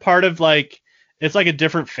mean, that's part of like, it's like a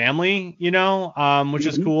different family, you know, which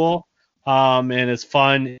is cool. And it's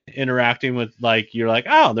fun interacting with, like, you're like,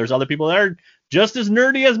 oh, there's other people that are just as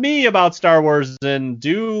nerdy as me about Star Wars and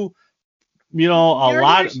do, you know, a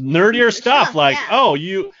lot of nerdier stuff. Like,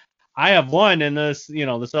 yeah. I have one, and this, you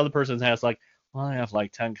know, this other person has like, well, I have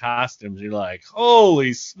like 10 costumes. You're like,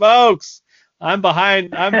 holy smokes, I'm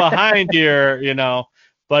behind here, you know.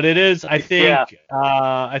 But it is, I think,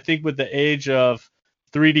 I think with the age of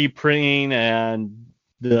 3D printing and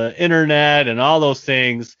the internet and all those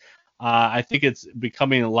things, I think it's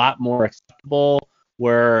becoming a lot more acceptable.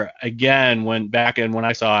 Where again, when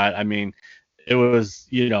I saw it, I mean, it was,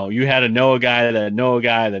 you know, you had to know a guy that know a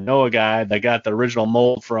guy that know a guy that got the original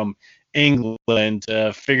mold from England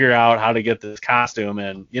to figure out how to get this costume,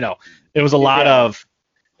 and you know, it was a lot of,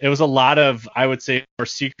 I would say, more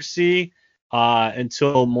secrecy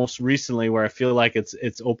until most recently, where I feel like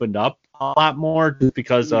it's opened up a lot more just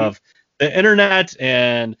because of the internet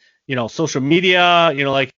and, you know, social media, you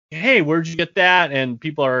know, like, hey, where'd you get that? And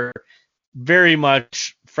people are very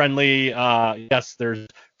much friendly. Yes, there's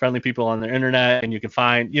friendly people on the internet, and you can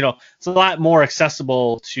find, you know, it's a lot more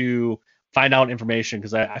accessible to find out information,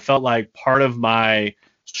 because I felt like part of my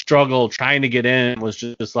struggle trying to get in was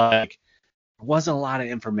just like, there wasn't a lot of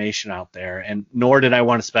information out there, and nor did I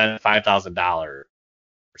want to spend $5,000.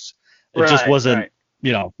 It just wasn't,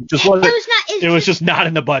 you know, just wasn't. It was just not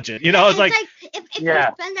in the budget, you know. It's like if you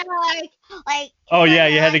spend it like oh yeah,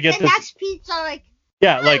 you had to get the this next pizza, like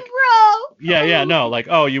yeah, like bro. Yeah, no, like,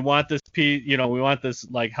 oh, you want this piece, you know, we want this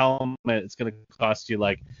like helmet, it's gonna cost you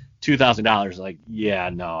like $2,000. Like, yeah,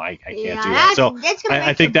 no, I can't do that. So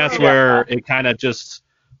I think that's where it kind of just,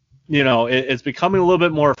 you know, it's becoming a little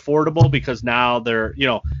bit more affordable, because now they're, you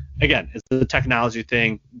know, again, it's the technology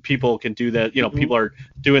thing. People can do that. You know, people are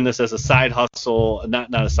doing this as a side hustle, not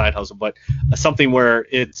a side hustle, but something where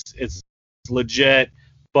it's legit,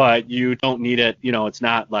 but you don't need it. You know, it's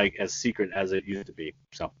not like as secret as it used to be.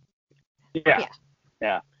 So.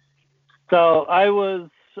 Yeah. So I was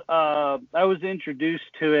introduced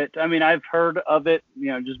to it. I mean, I've heard of it, you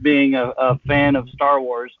know, just being a fan of Star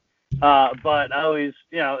Wars. But I always,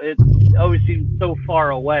 you know, it always seemed so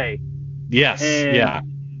far away. Yes. And,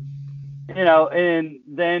 you know, and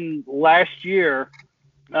then last year,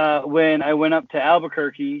 when I went up to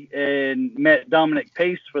Albuquerque and met Dominic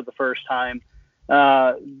Pace for the first time,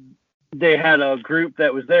 they had a group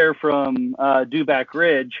that was there from Dewback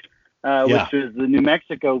Ridge, which is the New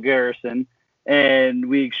Mexico garrison. And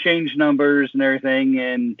we exchanged numbers and everything.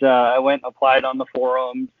 And I went and applied on the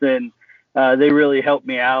forums, and they really helped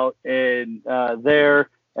me out and there.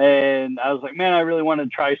 And I was like, man, I really want to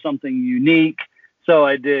try something unique. So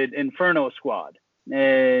I did Inferno Squad,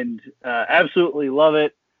 and absolutely love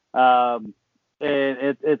it. And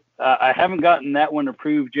I haven't gotten that one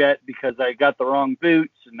approved yet, because I got the wrong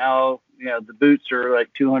boots, and now, you know, the boots are like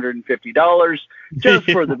 $250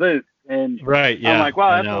 just for the boot. And I'm like,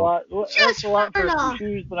 wow, that's a lot. That's a lot for some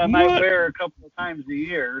shoes that I might wear a couple of times a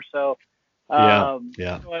year. So, so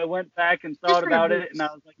I went back and thought about it, and I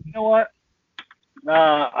was like, you know what?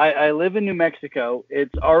 I live in New Mexico.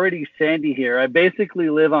 It's already sandy here. I basically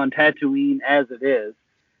live on Tatooine as it is.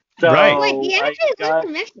 So Wait, you actually live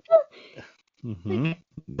in Mexico? Mm-hmm.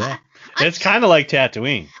 Yeah. It's kind of like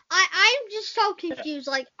Tatooine. I'm just so confused.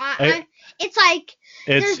 Like, it's like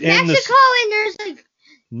it's there's Mexico and there's like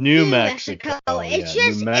New Mexico. It's yeah.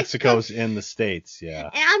 just New Mexico's in the States. Yeah.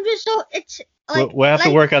 And I'm just so like we'll have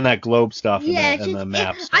to work on that globe stuff and the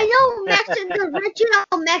map stuff. I know the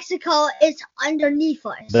original Mexico is underneath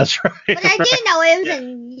us. That's right. But I didn't know it was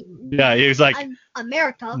in. Yeah, he was like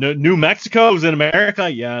America. New Mexico is in America.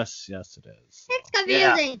 Yes, it is. It's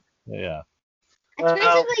confusing. Yeah.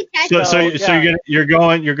 It's basically so you're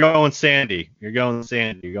going Sandy. You're going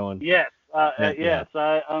Sandy. You're going. Yes. Yes.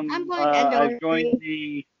 I joined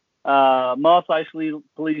the Mos Eisley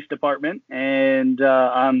Police Department, and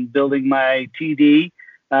I'm building my TD,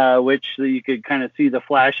 which you could kind of see the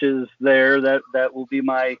flashes there. That will be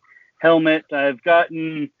my helmet. I've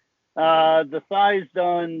gotten the thighs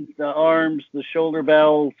done, the arms, the shoulder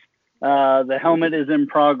bells. The helmet is in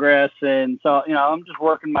progress, and so, you know, I'm just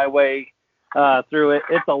working my way through it.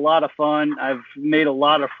 It's a lot of fun. I've made a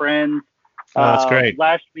lot of friends. That's great.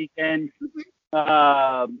 Last weekend,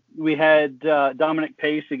 we had Dominic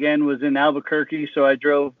Pace again was in Albuquerque, so I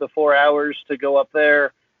drove the 4 hours to go up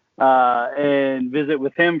there and visit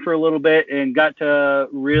with him for a little bit, and got to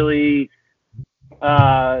really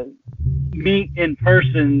meet in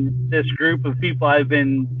person this group of people I've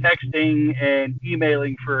been texting and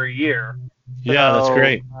emailing for a year. Yeah, that's So,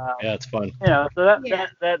 great. Yeah, it's fun. So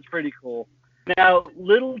that's pretty cool. Now,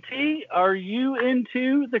 Little T, are you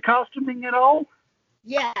into the costuming at all?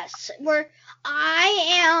 Yes,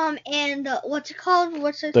 I am in the, what's it called?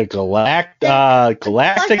 The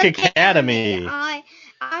Galactic Academy.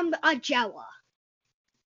 I'm a Jawa.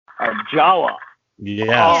 A Jawa.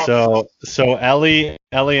 Yeah, so Ellie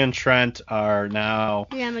and Trent are now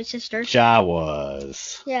my sisters.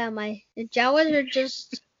 Jawas. Yeah, the Jawas are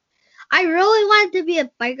just. I really wanted to be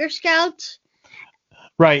a biker scout.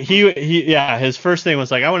 Right. His first thing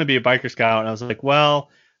was like, I want to be a biker scout, and I was like, well,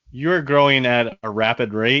 you're growing at a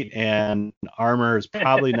rapid rate, and armor is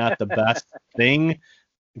probably not the best thing,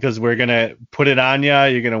 because we're gonna put it on you.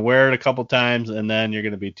 You're gonna wear it a couple times, and then you're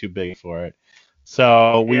gonna be too big for it.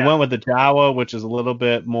 So we went with the Jawa, which is a little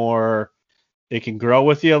bit more. It can grow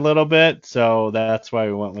with you a little bit, so that's why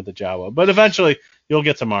we went with the Jawa. But eventually, you'll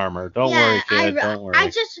get some armor. Don't worry, kid. Don't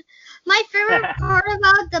worry. My favorite part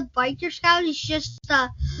about the biker scout is just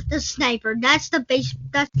the sniper. That's the base.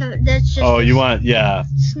 That's just. Oh, you want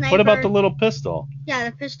sniper. What about the little pistol? Yeah,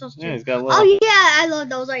 the pistols too. Yeah, he's got a little. Oh yeah, I love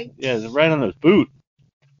those. Like. Yeah, it's right on his boot.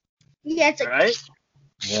 Yeah, it's like. Right.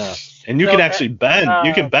 Yeah, and you can actually bend.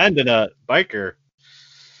 You can bend in a biker.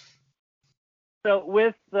 So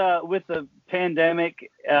with the pandemic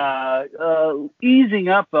easing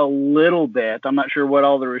up a little bit, I'm not sure what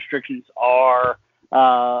all the restrictions are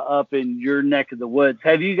up in your neck of the woods.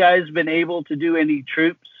 Have you guys been able to do any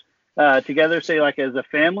troops together, say like as a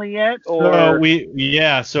family yet? Or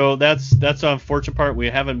so that's the unfortunate part. We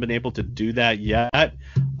haven't been able to do that yet.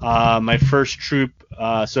 My first troop,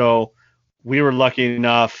 so we were lucky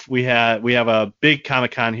enough. We have a big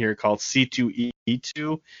Comic-Con here called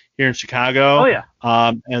C2E2 here in Chicago. Oh yeah.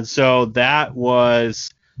 And so that was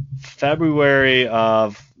February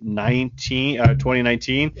of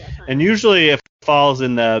 2019, and usually it falls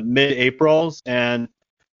in the mid-Aprils, and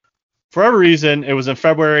for whatever reason it was in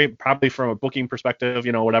February, probably from a booking perspective,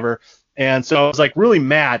 whatever. And so I was like really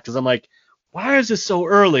mad, because I'm like, why is this so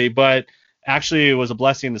early? But actually it was a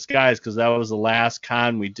blessing in disguise, because that was the last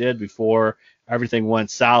con we did before everything went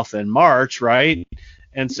south in March, right?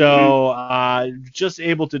 And so just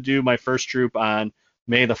able to do my first troop on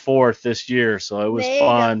May the 4th this year, so it was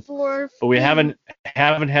fun. But we haven't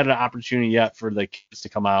had an opportunity yet for the kids to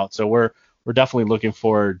come out, so we're definitely looking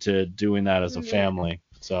forward to doing that as a family.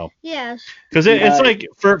 So yes, because it's like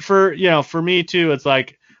for me too, it's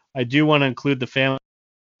like I do want to include the family.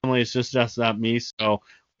 It's just not me, so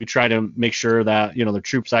we try to make sure that the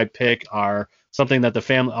troops I pick are something that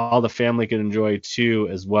all the family can enjoy too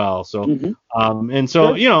as well. So and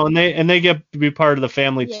so and they get to be part of the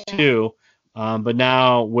family too. But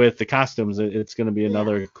now with the costumes, it's going to be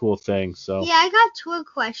another cool thing. So I got 2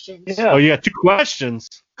 questions. Yeah. Oh, you got 2 questions.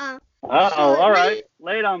 All right,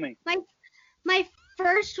 lay it on me. My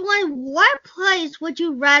first one: what place would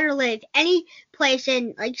you rather live? Any place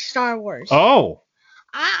in like Star Wars? Oh.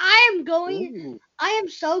 I am going. Ooh. I am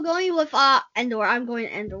so going with Endor. I'm going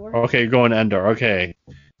to Endor. Okay, you're going to Endor. Okay.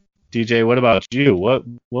 DJ, what about you? What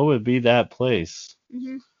would be that place?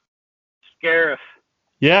 Scarif.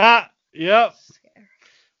 Yeah. Yep.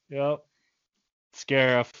 Yep.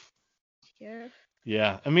 Scarif.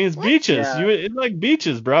 Yeah. I mean, it's beaches. Yeah. It's like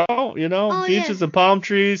beaches, bro. Beaches and palm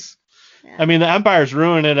trees. Yeah. I mean, the Empire's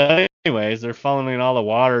ruined it anyways. They're funneling all the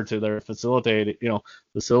water to their facility, but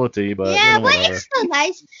but it's still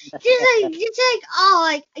nice. Get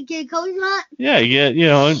a cozy mat. Yeah, you get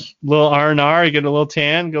a little R&R, you get a little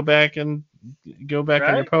tan, go back on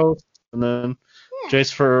your post, and then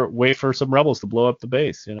just wait for some rebels to blow up the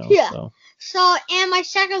base, Yeah. So and my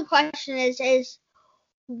second question is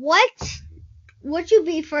what would you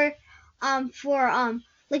be for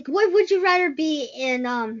what would you rather be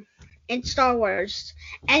in Star Wars?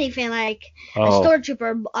 Anything like a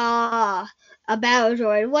stormtrooper, a battle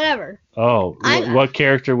droid, whatever. Oh, what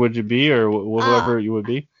character would you be, or whoever you would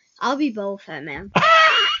be? I'll be Boba Fett, man.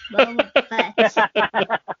 Boba Fett.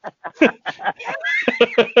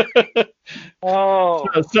 Oh.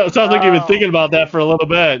 So it sounds like you've been thinking about that for a little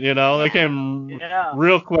bit, That came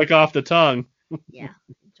real quick off the tongue. Yeah.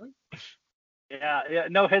 Yeah,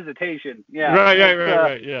 no hesitation. Yeah.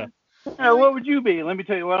 Right, yeah. What would you be? Let me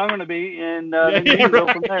tell you what I'm going to be, and then you can go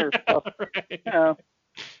from there. So,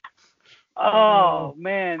 Oh,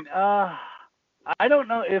 man. I don't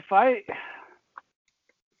know if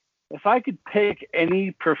if I could pick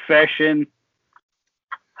any profession,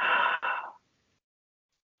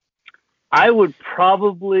 I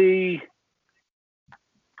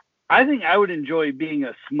think I would enjoy being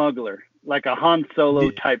a smuggler, like a Han Solo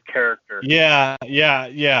type character. Yeah.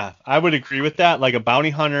 I would agree with that. Like a bounty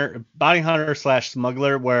hunter /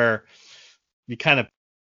 smuggler, where you kind of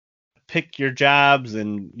pick your jobs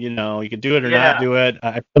and, you can do it or not do it.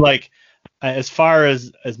 I feel like as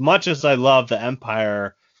much as I love the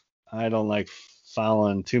Empire, I don't like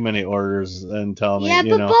following too many orders and telling me,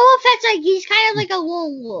 but Boba Fett's like, he's kind of like a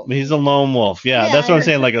lone wolf. He's a lone wolf. Yeah, that's what I'm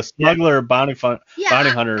saying. Like a smuggler or bounty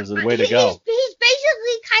hunter is the way to go. He's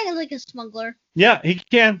basically kind of like a smuggler. Yeah, he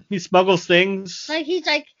can. He smuggles things. Like, he's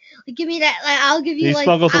like give me that. Like, I'll give you. He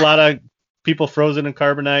smuggles a lot of people frozen in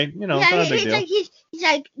carbonite. It's not a big deal. Like he's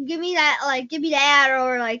like, give me that. Like, give me that,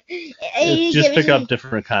 or like. Just pick up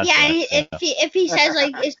different concepts. Yeah, if he says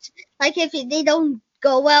like it's like if they don't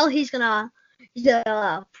go well, he's gonna. Right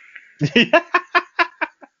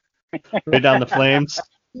down the flames.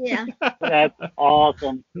 Yeah. That's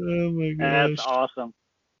awesome. Oh my gosh. That's awesome.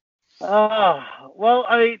 Well,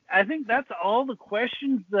 I think that's all the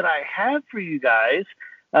questions that I have for you guys.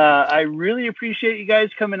 I really appreciate you guys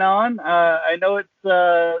coming on. I know it's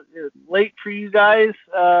late for you guys.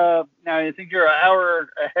 Now I think you're an hour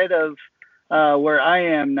ahead of where I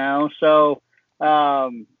am now. So,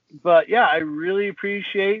 but yeah, I really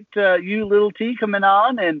appreciate you, Little T, coming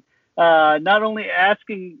on and not only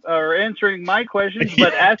asking or answering my questions,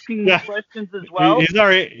 but asking questions as well. He's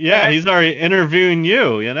already interviewing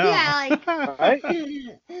you. Yeah, right?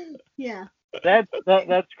 Yeah.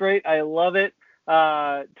 That's great. I love it.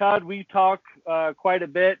 Todd, we talk quite a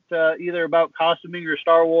bit either about costuming or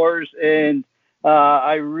Star Wars, and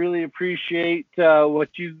I really appreciate what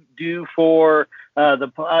you do for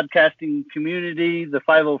the podcasting community, the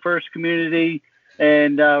 501st community,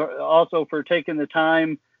 and also for taking the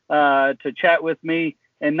time to chat with me.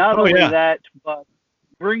 And not only that, but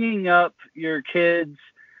bringing up your kids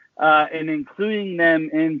and including them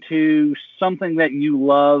into something that you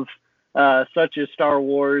love, such as Star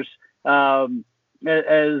Wars.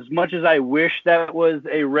 As much as I wish that was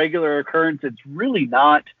a regular occurrence, it's really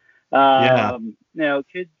not.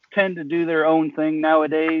 Kids tend to do their own thing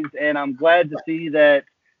nowadays, and I'm glad to see that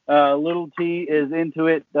Little T is into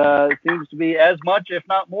it. Seems to be as much, if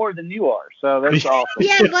not more, than you are. So that's awesome.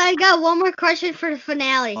 Yeah, but I got one more question for the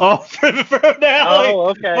finale. Oh, for the finale. Oh,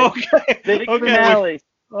 okay. Big finale.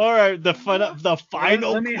 All right, the final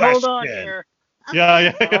Let me question. hold on here.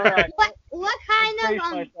 Yeah. All right.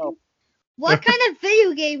 What kind of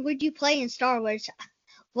video game would you play in Star Wars?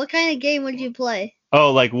 What kind of game would you play?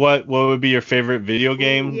 Oh, like what would be your favorite video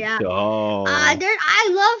game? Yeah. Oh. I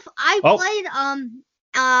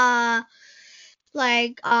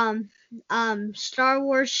played Star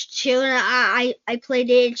Wars 2, and I played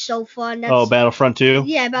it. It's so fun. Battlefront 2?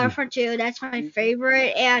 Yeah, Battlefront 2. That's my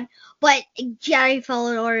favorite. But Jedi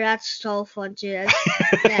Fallen Order, that's so fun too.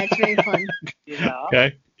 That's very fun. Yeah.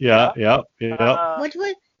 Okay. Yeah.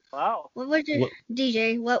 Wow. What would you,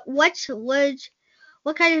 DJ? What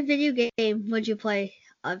kind of video game would you play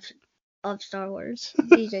of Star Wars,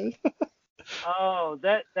 DJ? Oh,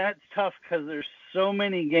 that's tough because there's so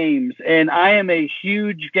many games, and I am a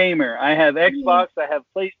huge gamer. I have Xbox, I have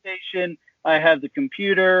PlayStation, I have the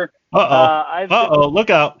computer. Look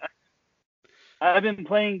out! I've been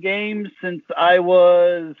playing games since I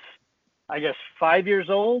was, I guess, 5 years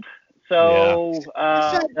old. So,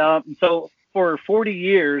 so for 40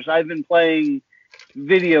 years, I've been playing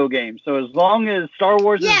video games. So as long as Star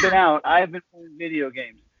Wars has been out, I've been playing video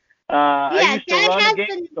games. I used to run a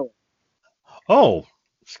game store. Oh,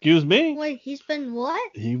 excuse me? Wait, he's been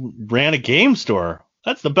what? He ran a game store.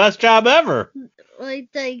 That's the best job ever. Like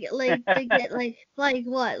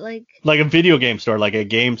what? Like a video game store, like a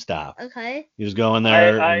GameStop. Okay. You just go in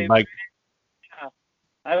there I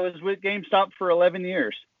was with GameStop for 11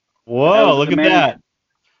 years. Whoa, look at that.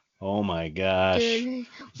 Oh my gosh. Dude,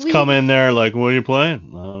 Just come in there like, what are you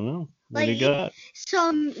playing? I don't know. What do you got?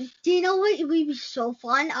 So, do you know what would be so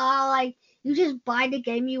fun? You just buy the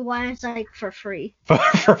game you want, it's like for free. For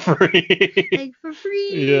free. Like for free.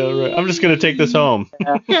 Yeah, right. I'm just gonna take this home.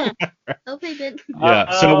 Okay, then.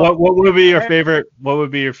 Yeah. So what would be your favorite? What would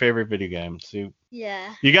be your favorite video game? So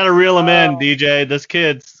yeah. You gotta reel him in, DJ. This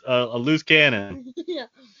kid's a loose cannon. Yeah.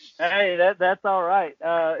 Hey, that's all right.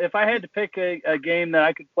 If I had to pick a game that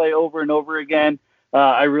I could play over and over again,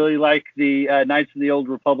 I really like the Knights of the Old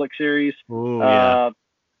Republic series. Ooh, yeah.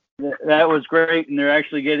 That was great, and they're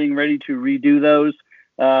actually getting ready to redo those.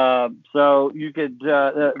 So you could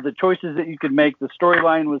the choices that you could make. The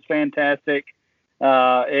storyline was fantastic.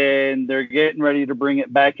 and they're getting ready to bring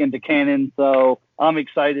it back into canon. So I'm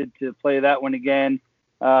excited to play that one again.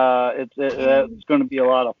 It's going to be a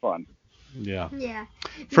lot of fun. Yeah. Yeah.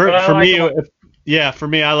 For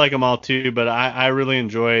me, I like them all too, but I really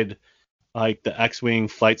enjoyed like the X-Wing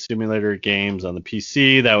flight simulator games on the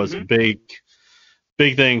PC. That was a big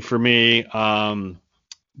thing for me.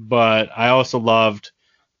 But I also loved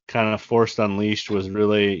kind of Force Unleashed was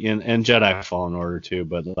really and Jedi Fallen Order too,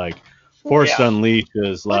 but like Force Unleashed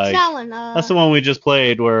is like that one? That's the one we just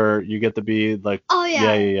played where you get to be like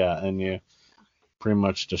and you pretty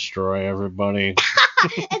much destroy everybody.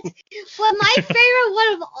 Well, my favorite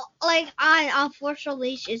one of like on Force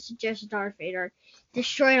Unleashed is just Darth Vader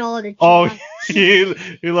destroying all of the. Oh, he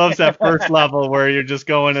loves that first level where you're just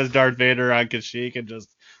going as Darth Vader on Kashyyyk and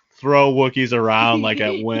just throw Wookiees around like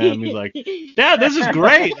at whim. He's like, "Dad, this is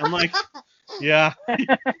great." I'm like, "Yeah,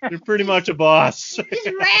 you're pretty much a boss." Just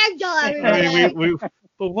ragdoll everybody. I mean,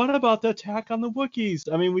 but what about the attack on the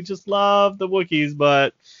Wookiees? I mean, we just love the Wookiees,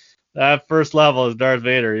 but that first level is Darth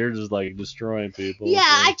Vader. You're just like destroying people.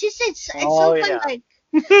 Yeah, so. it's so fun. Like,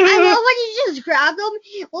 I love when you just grab them.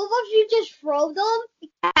 What about you just throw them,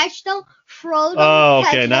 catch them, throw them? Oh,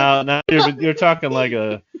 okay. Them. Now you're talking like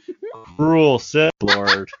a cruel Sith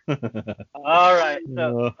Lord. All right,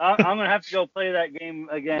 so I'm gonna have to go play that game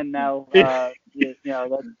again now. That's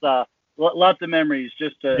lots of memories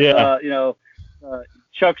just to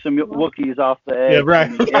chuck some Wookiees off the edge. Yeah,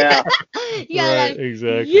 right. Right,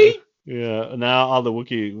 exactly. Yeah. Now all the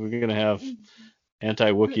Wookiee, we're gonna have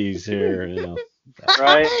anti-Wookiees here.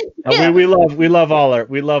 Right. We love all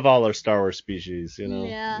our Star Wars species.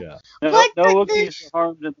 Yeah. No Wookiees are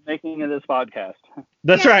harmed in the making of this podcast.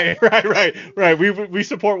 That's right. We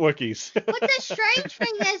support Wookiees. But the strange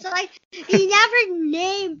thing is, like, he never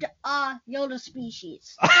named Yoda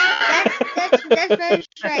species. That's very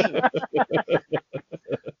strange.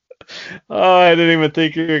 Oh, I didn't even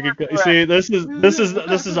think you could see. This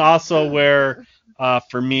is also where,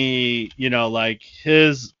 for me, like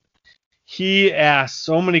he asks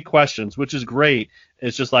so many questions, which is great.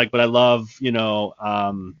 It's just like, but I love,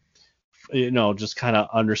 just kind of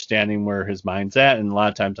understanding where his mind's at. And a lot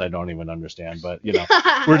of times I don't even understand, but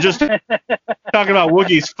we're just talking about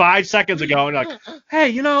Wookiees 5 seconds ago, and like,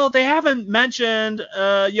 hey, they haven't mentioned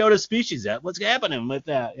Yoda's species yet. What's happening with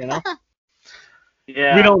that?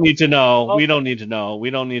 Yeah. We don't need to know. We don't need to know.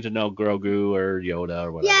 We don't need to know Grogu or Yoda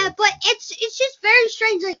or whatever. Yeah, but it's just very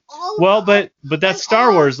strange. Like but that's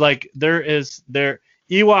Star Wars. Like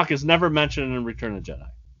Ewok is never mentioned in Return of the Jedi.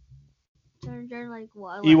 They're like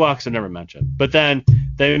what? Ewoks are never mentioned. But then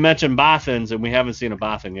they mention Bothans, and we haven't seen a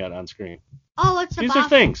Bothan yet on screen. Oh, what's a Bothan? These are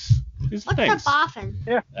things. What's a Bothan?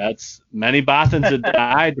 Yeah. That's many Bothans that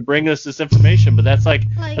died to bring us this information, but that's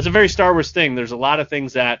that's a very Star Wars thing. There's a lot of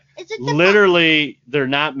things that literally they're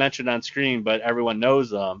not mentioned on screen, but everyone knows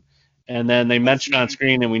them, and then they mention on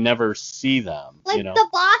screen and we never see them. Like the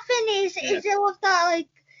Bothan is it with the like?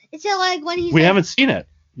 Is it like when he's? We haven't seen it.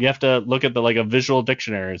 You have to look at a visual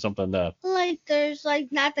dictionary or something. Like there's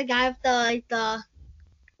not the guy with the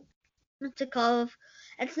what's it called?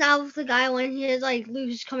 It's not with the guy when he's like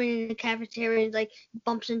Luke's coming in the cafeteria and like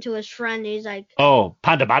bumps into his friend. And he's like, oh,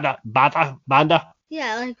 Banda.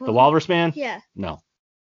 Yeah, like the Walrus Man. Yeah. No.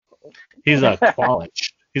 He's a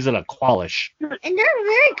Qualish. He's an Aqualish. And they're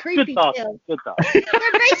very creepy too. Good talk. They're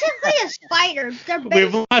basically a spider.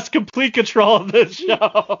 We've lost complete control of this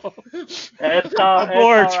show.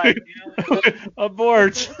 Abort.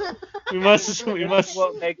 Abort. We must.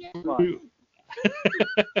 What makes it fun.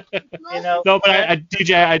 No, but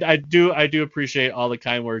DJ, I do appreciate all the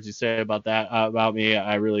kind words you say about that, about me.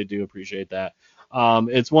 I really do appreciate that.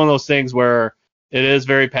 It's one of those things where it is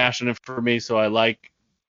very passionate for me, so I like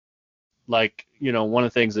one of the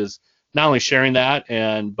things is not only sharing that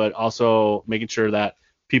but also making sure that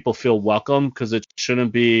people feel welcome, because it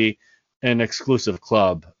shouldn't be an exclusive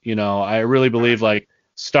club. I really believe like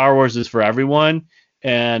Star Wars is for everyone,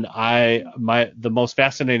 and the most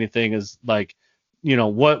fascinating thing is like,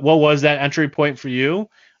 what was that entry point for you?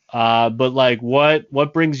 But like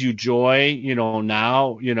what brings you joy,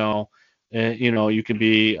 now, you can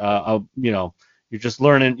be, you're just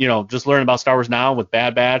learning about Star Wars now with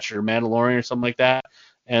Bad Batch or Mandalorian or something like that.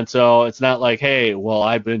 And so it's not like, hey, well,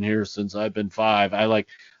 I've been here since I've been 5. I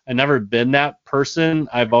never been that person.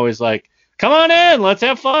 I've always like, come on in, let's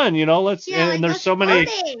have fun, let's, and there's so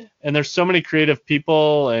many creative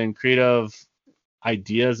people and creative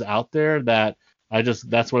ideas out there that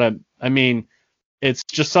that's what I mean, it's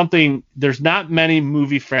just something, there's not many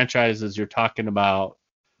movie franchises you're talking about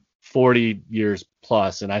 40 years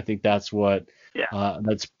plus, and I think that's what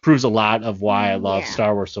that proves a lot of why I love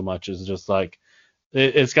Star Wars so much, is just like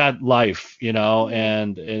it's got life,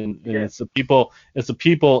 and it's the people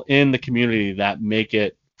in the community that make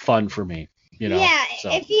it fun for me, Yeah, So.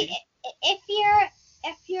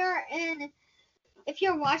 if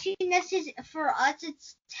you're watching this, for us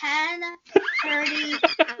it's 10:30.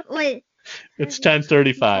 Wait. It's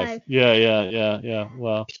 10:35. Yeah.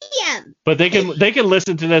 Well. PM. But they can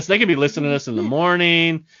listen to this. They can be listening to this in the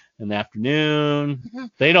morning, in the afternoon.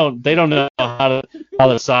 They don't know how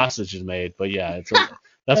the sausage is made. But yeah,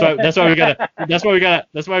 that's why we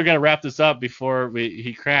gotta wrap this up before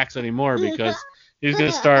he cracks anymore, because he's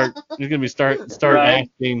gonna start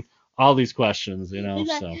asking all these questions,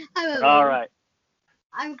 So. All right.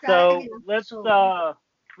 So let's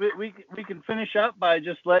we can finish up by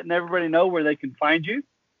just letting everybody know where they can find you.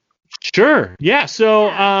 Sure. Yeah. So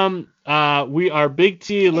we are Big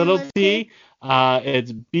T, Little T.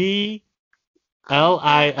 It's BLILT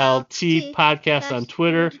podcast on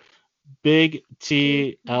Twitter. Big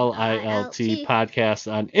T LILT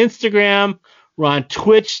podcast on Instagram. We're on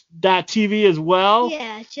Twitch.tv as well.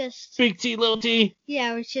 Yeah, just Big T, Little T.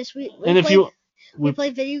 Yeah, it's just we play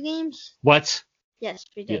video games. What? Yes,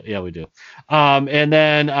 we do. Yeah, we do. And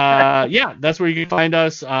then that's where you can find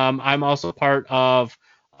us. I'm also part of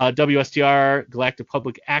WSTR Galactic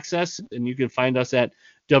Public Access, and you can find us at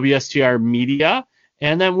WSTR Media.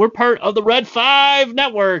 And then we're part of the Red 5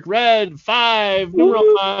 Network, Red 5,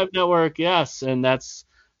 numeral 5 Network, yes. And that's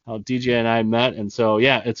how DJ and I met. And so,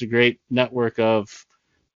 yeah, it's a great network of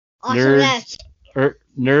nerds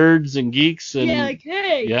and geeks. And, yeah, like,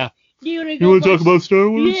 hey. Yeah. You want to talk about Star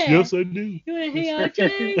Wars? Yeah. Yes, I do. You want to hang out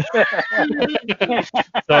today?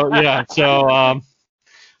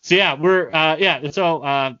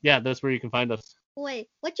 That's where you can find us. Wait,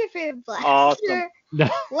 what's your favorite blaster? Awesome. No.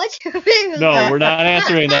 What's your favorite No, blaster? we're not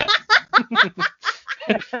answering that.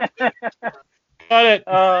 Got it.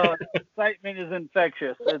 Excitement is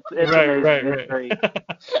infectious. It's right. great.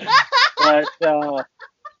 But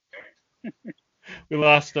we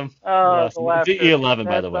lost him. It's E11,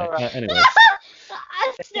 by the way. Right. Anyway.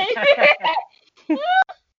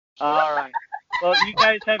 All right. Well, you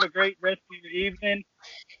guys have a great rest of your evening.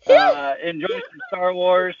 Enjoy some Star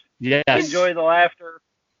Wars. Yes. Enjoy the laughter.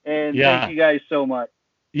 And thank you guys so much.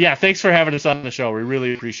 Yeah, thanks for having us on the show. We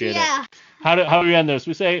really appreciate it. How do we end this?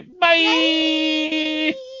 We say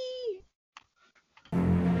bye.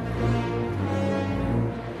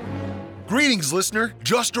 Greetings, listener.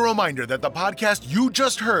 Just a reminder that the podcast you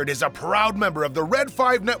just heard is a proud member of the Red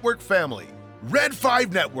 5 Network family.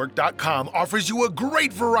 Red5Network.com offers you a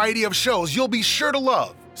great variety of shows you'll be sure to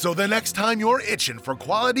love. So the next time you're itching for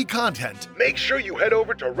quality content, make sure you head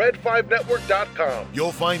over to Red5Network.com.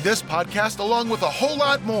 You'll find this podcast along with a whole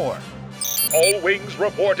lot more. All wings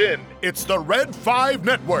report in. It's the Red 5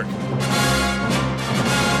 Network.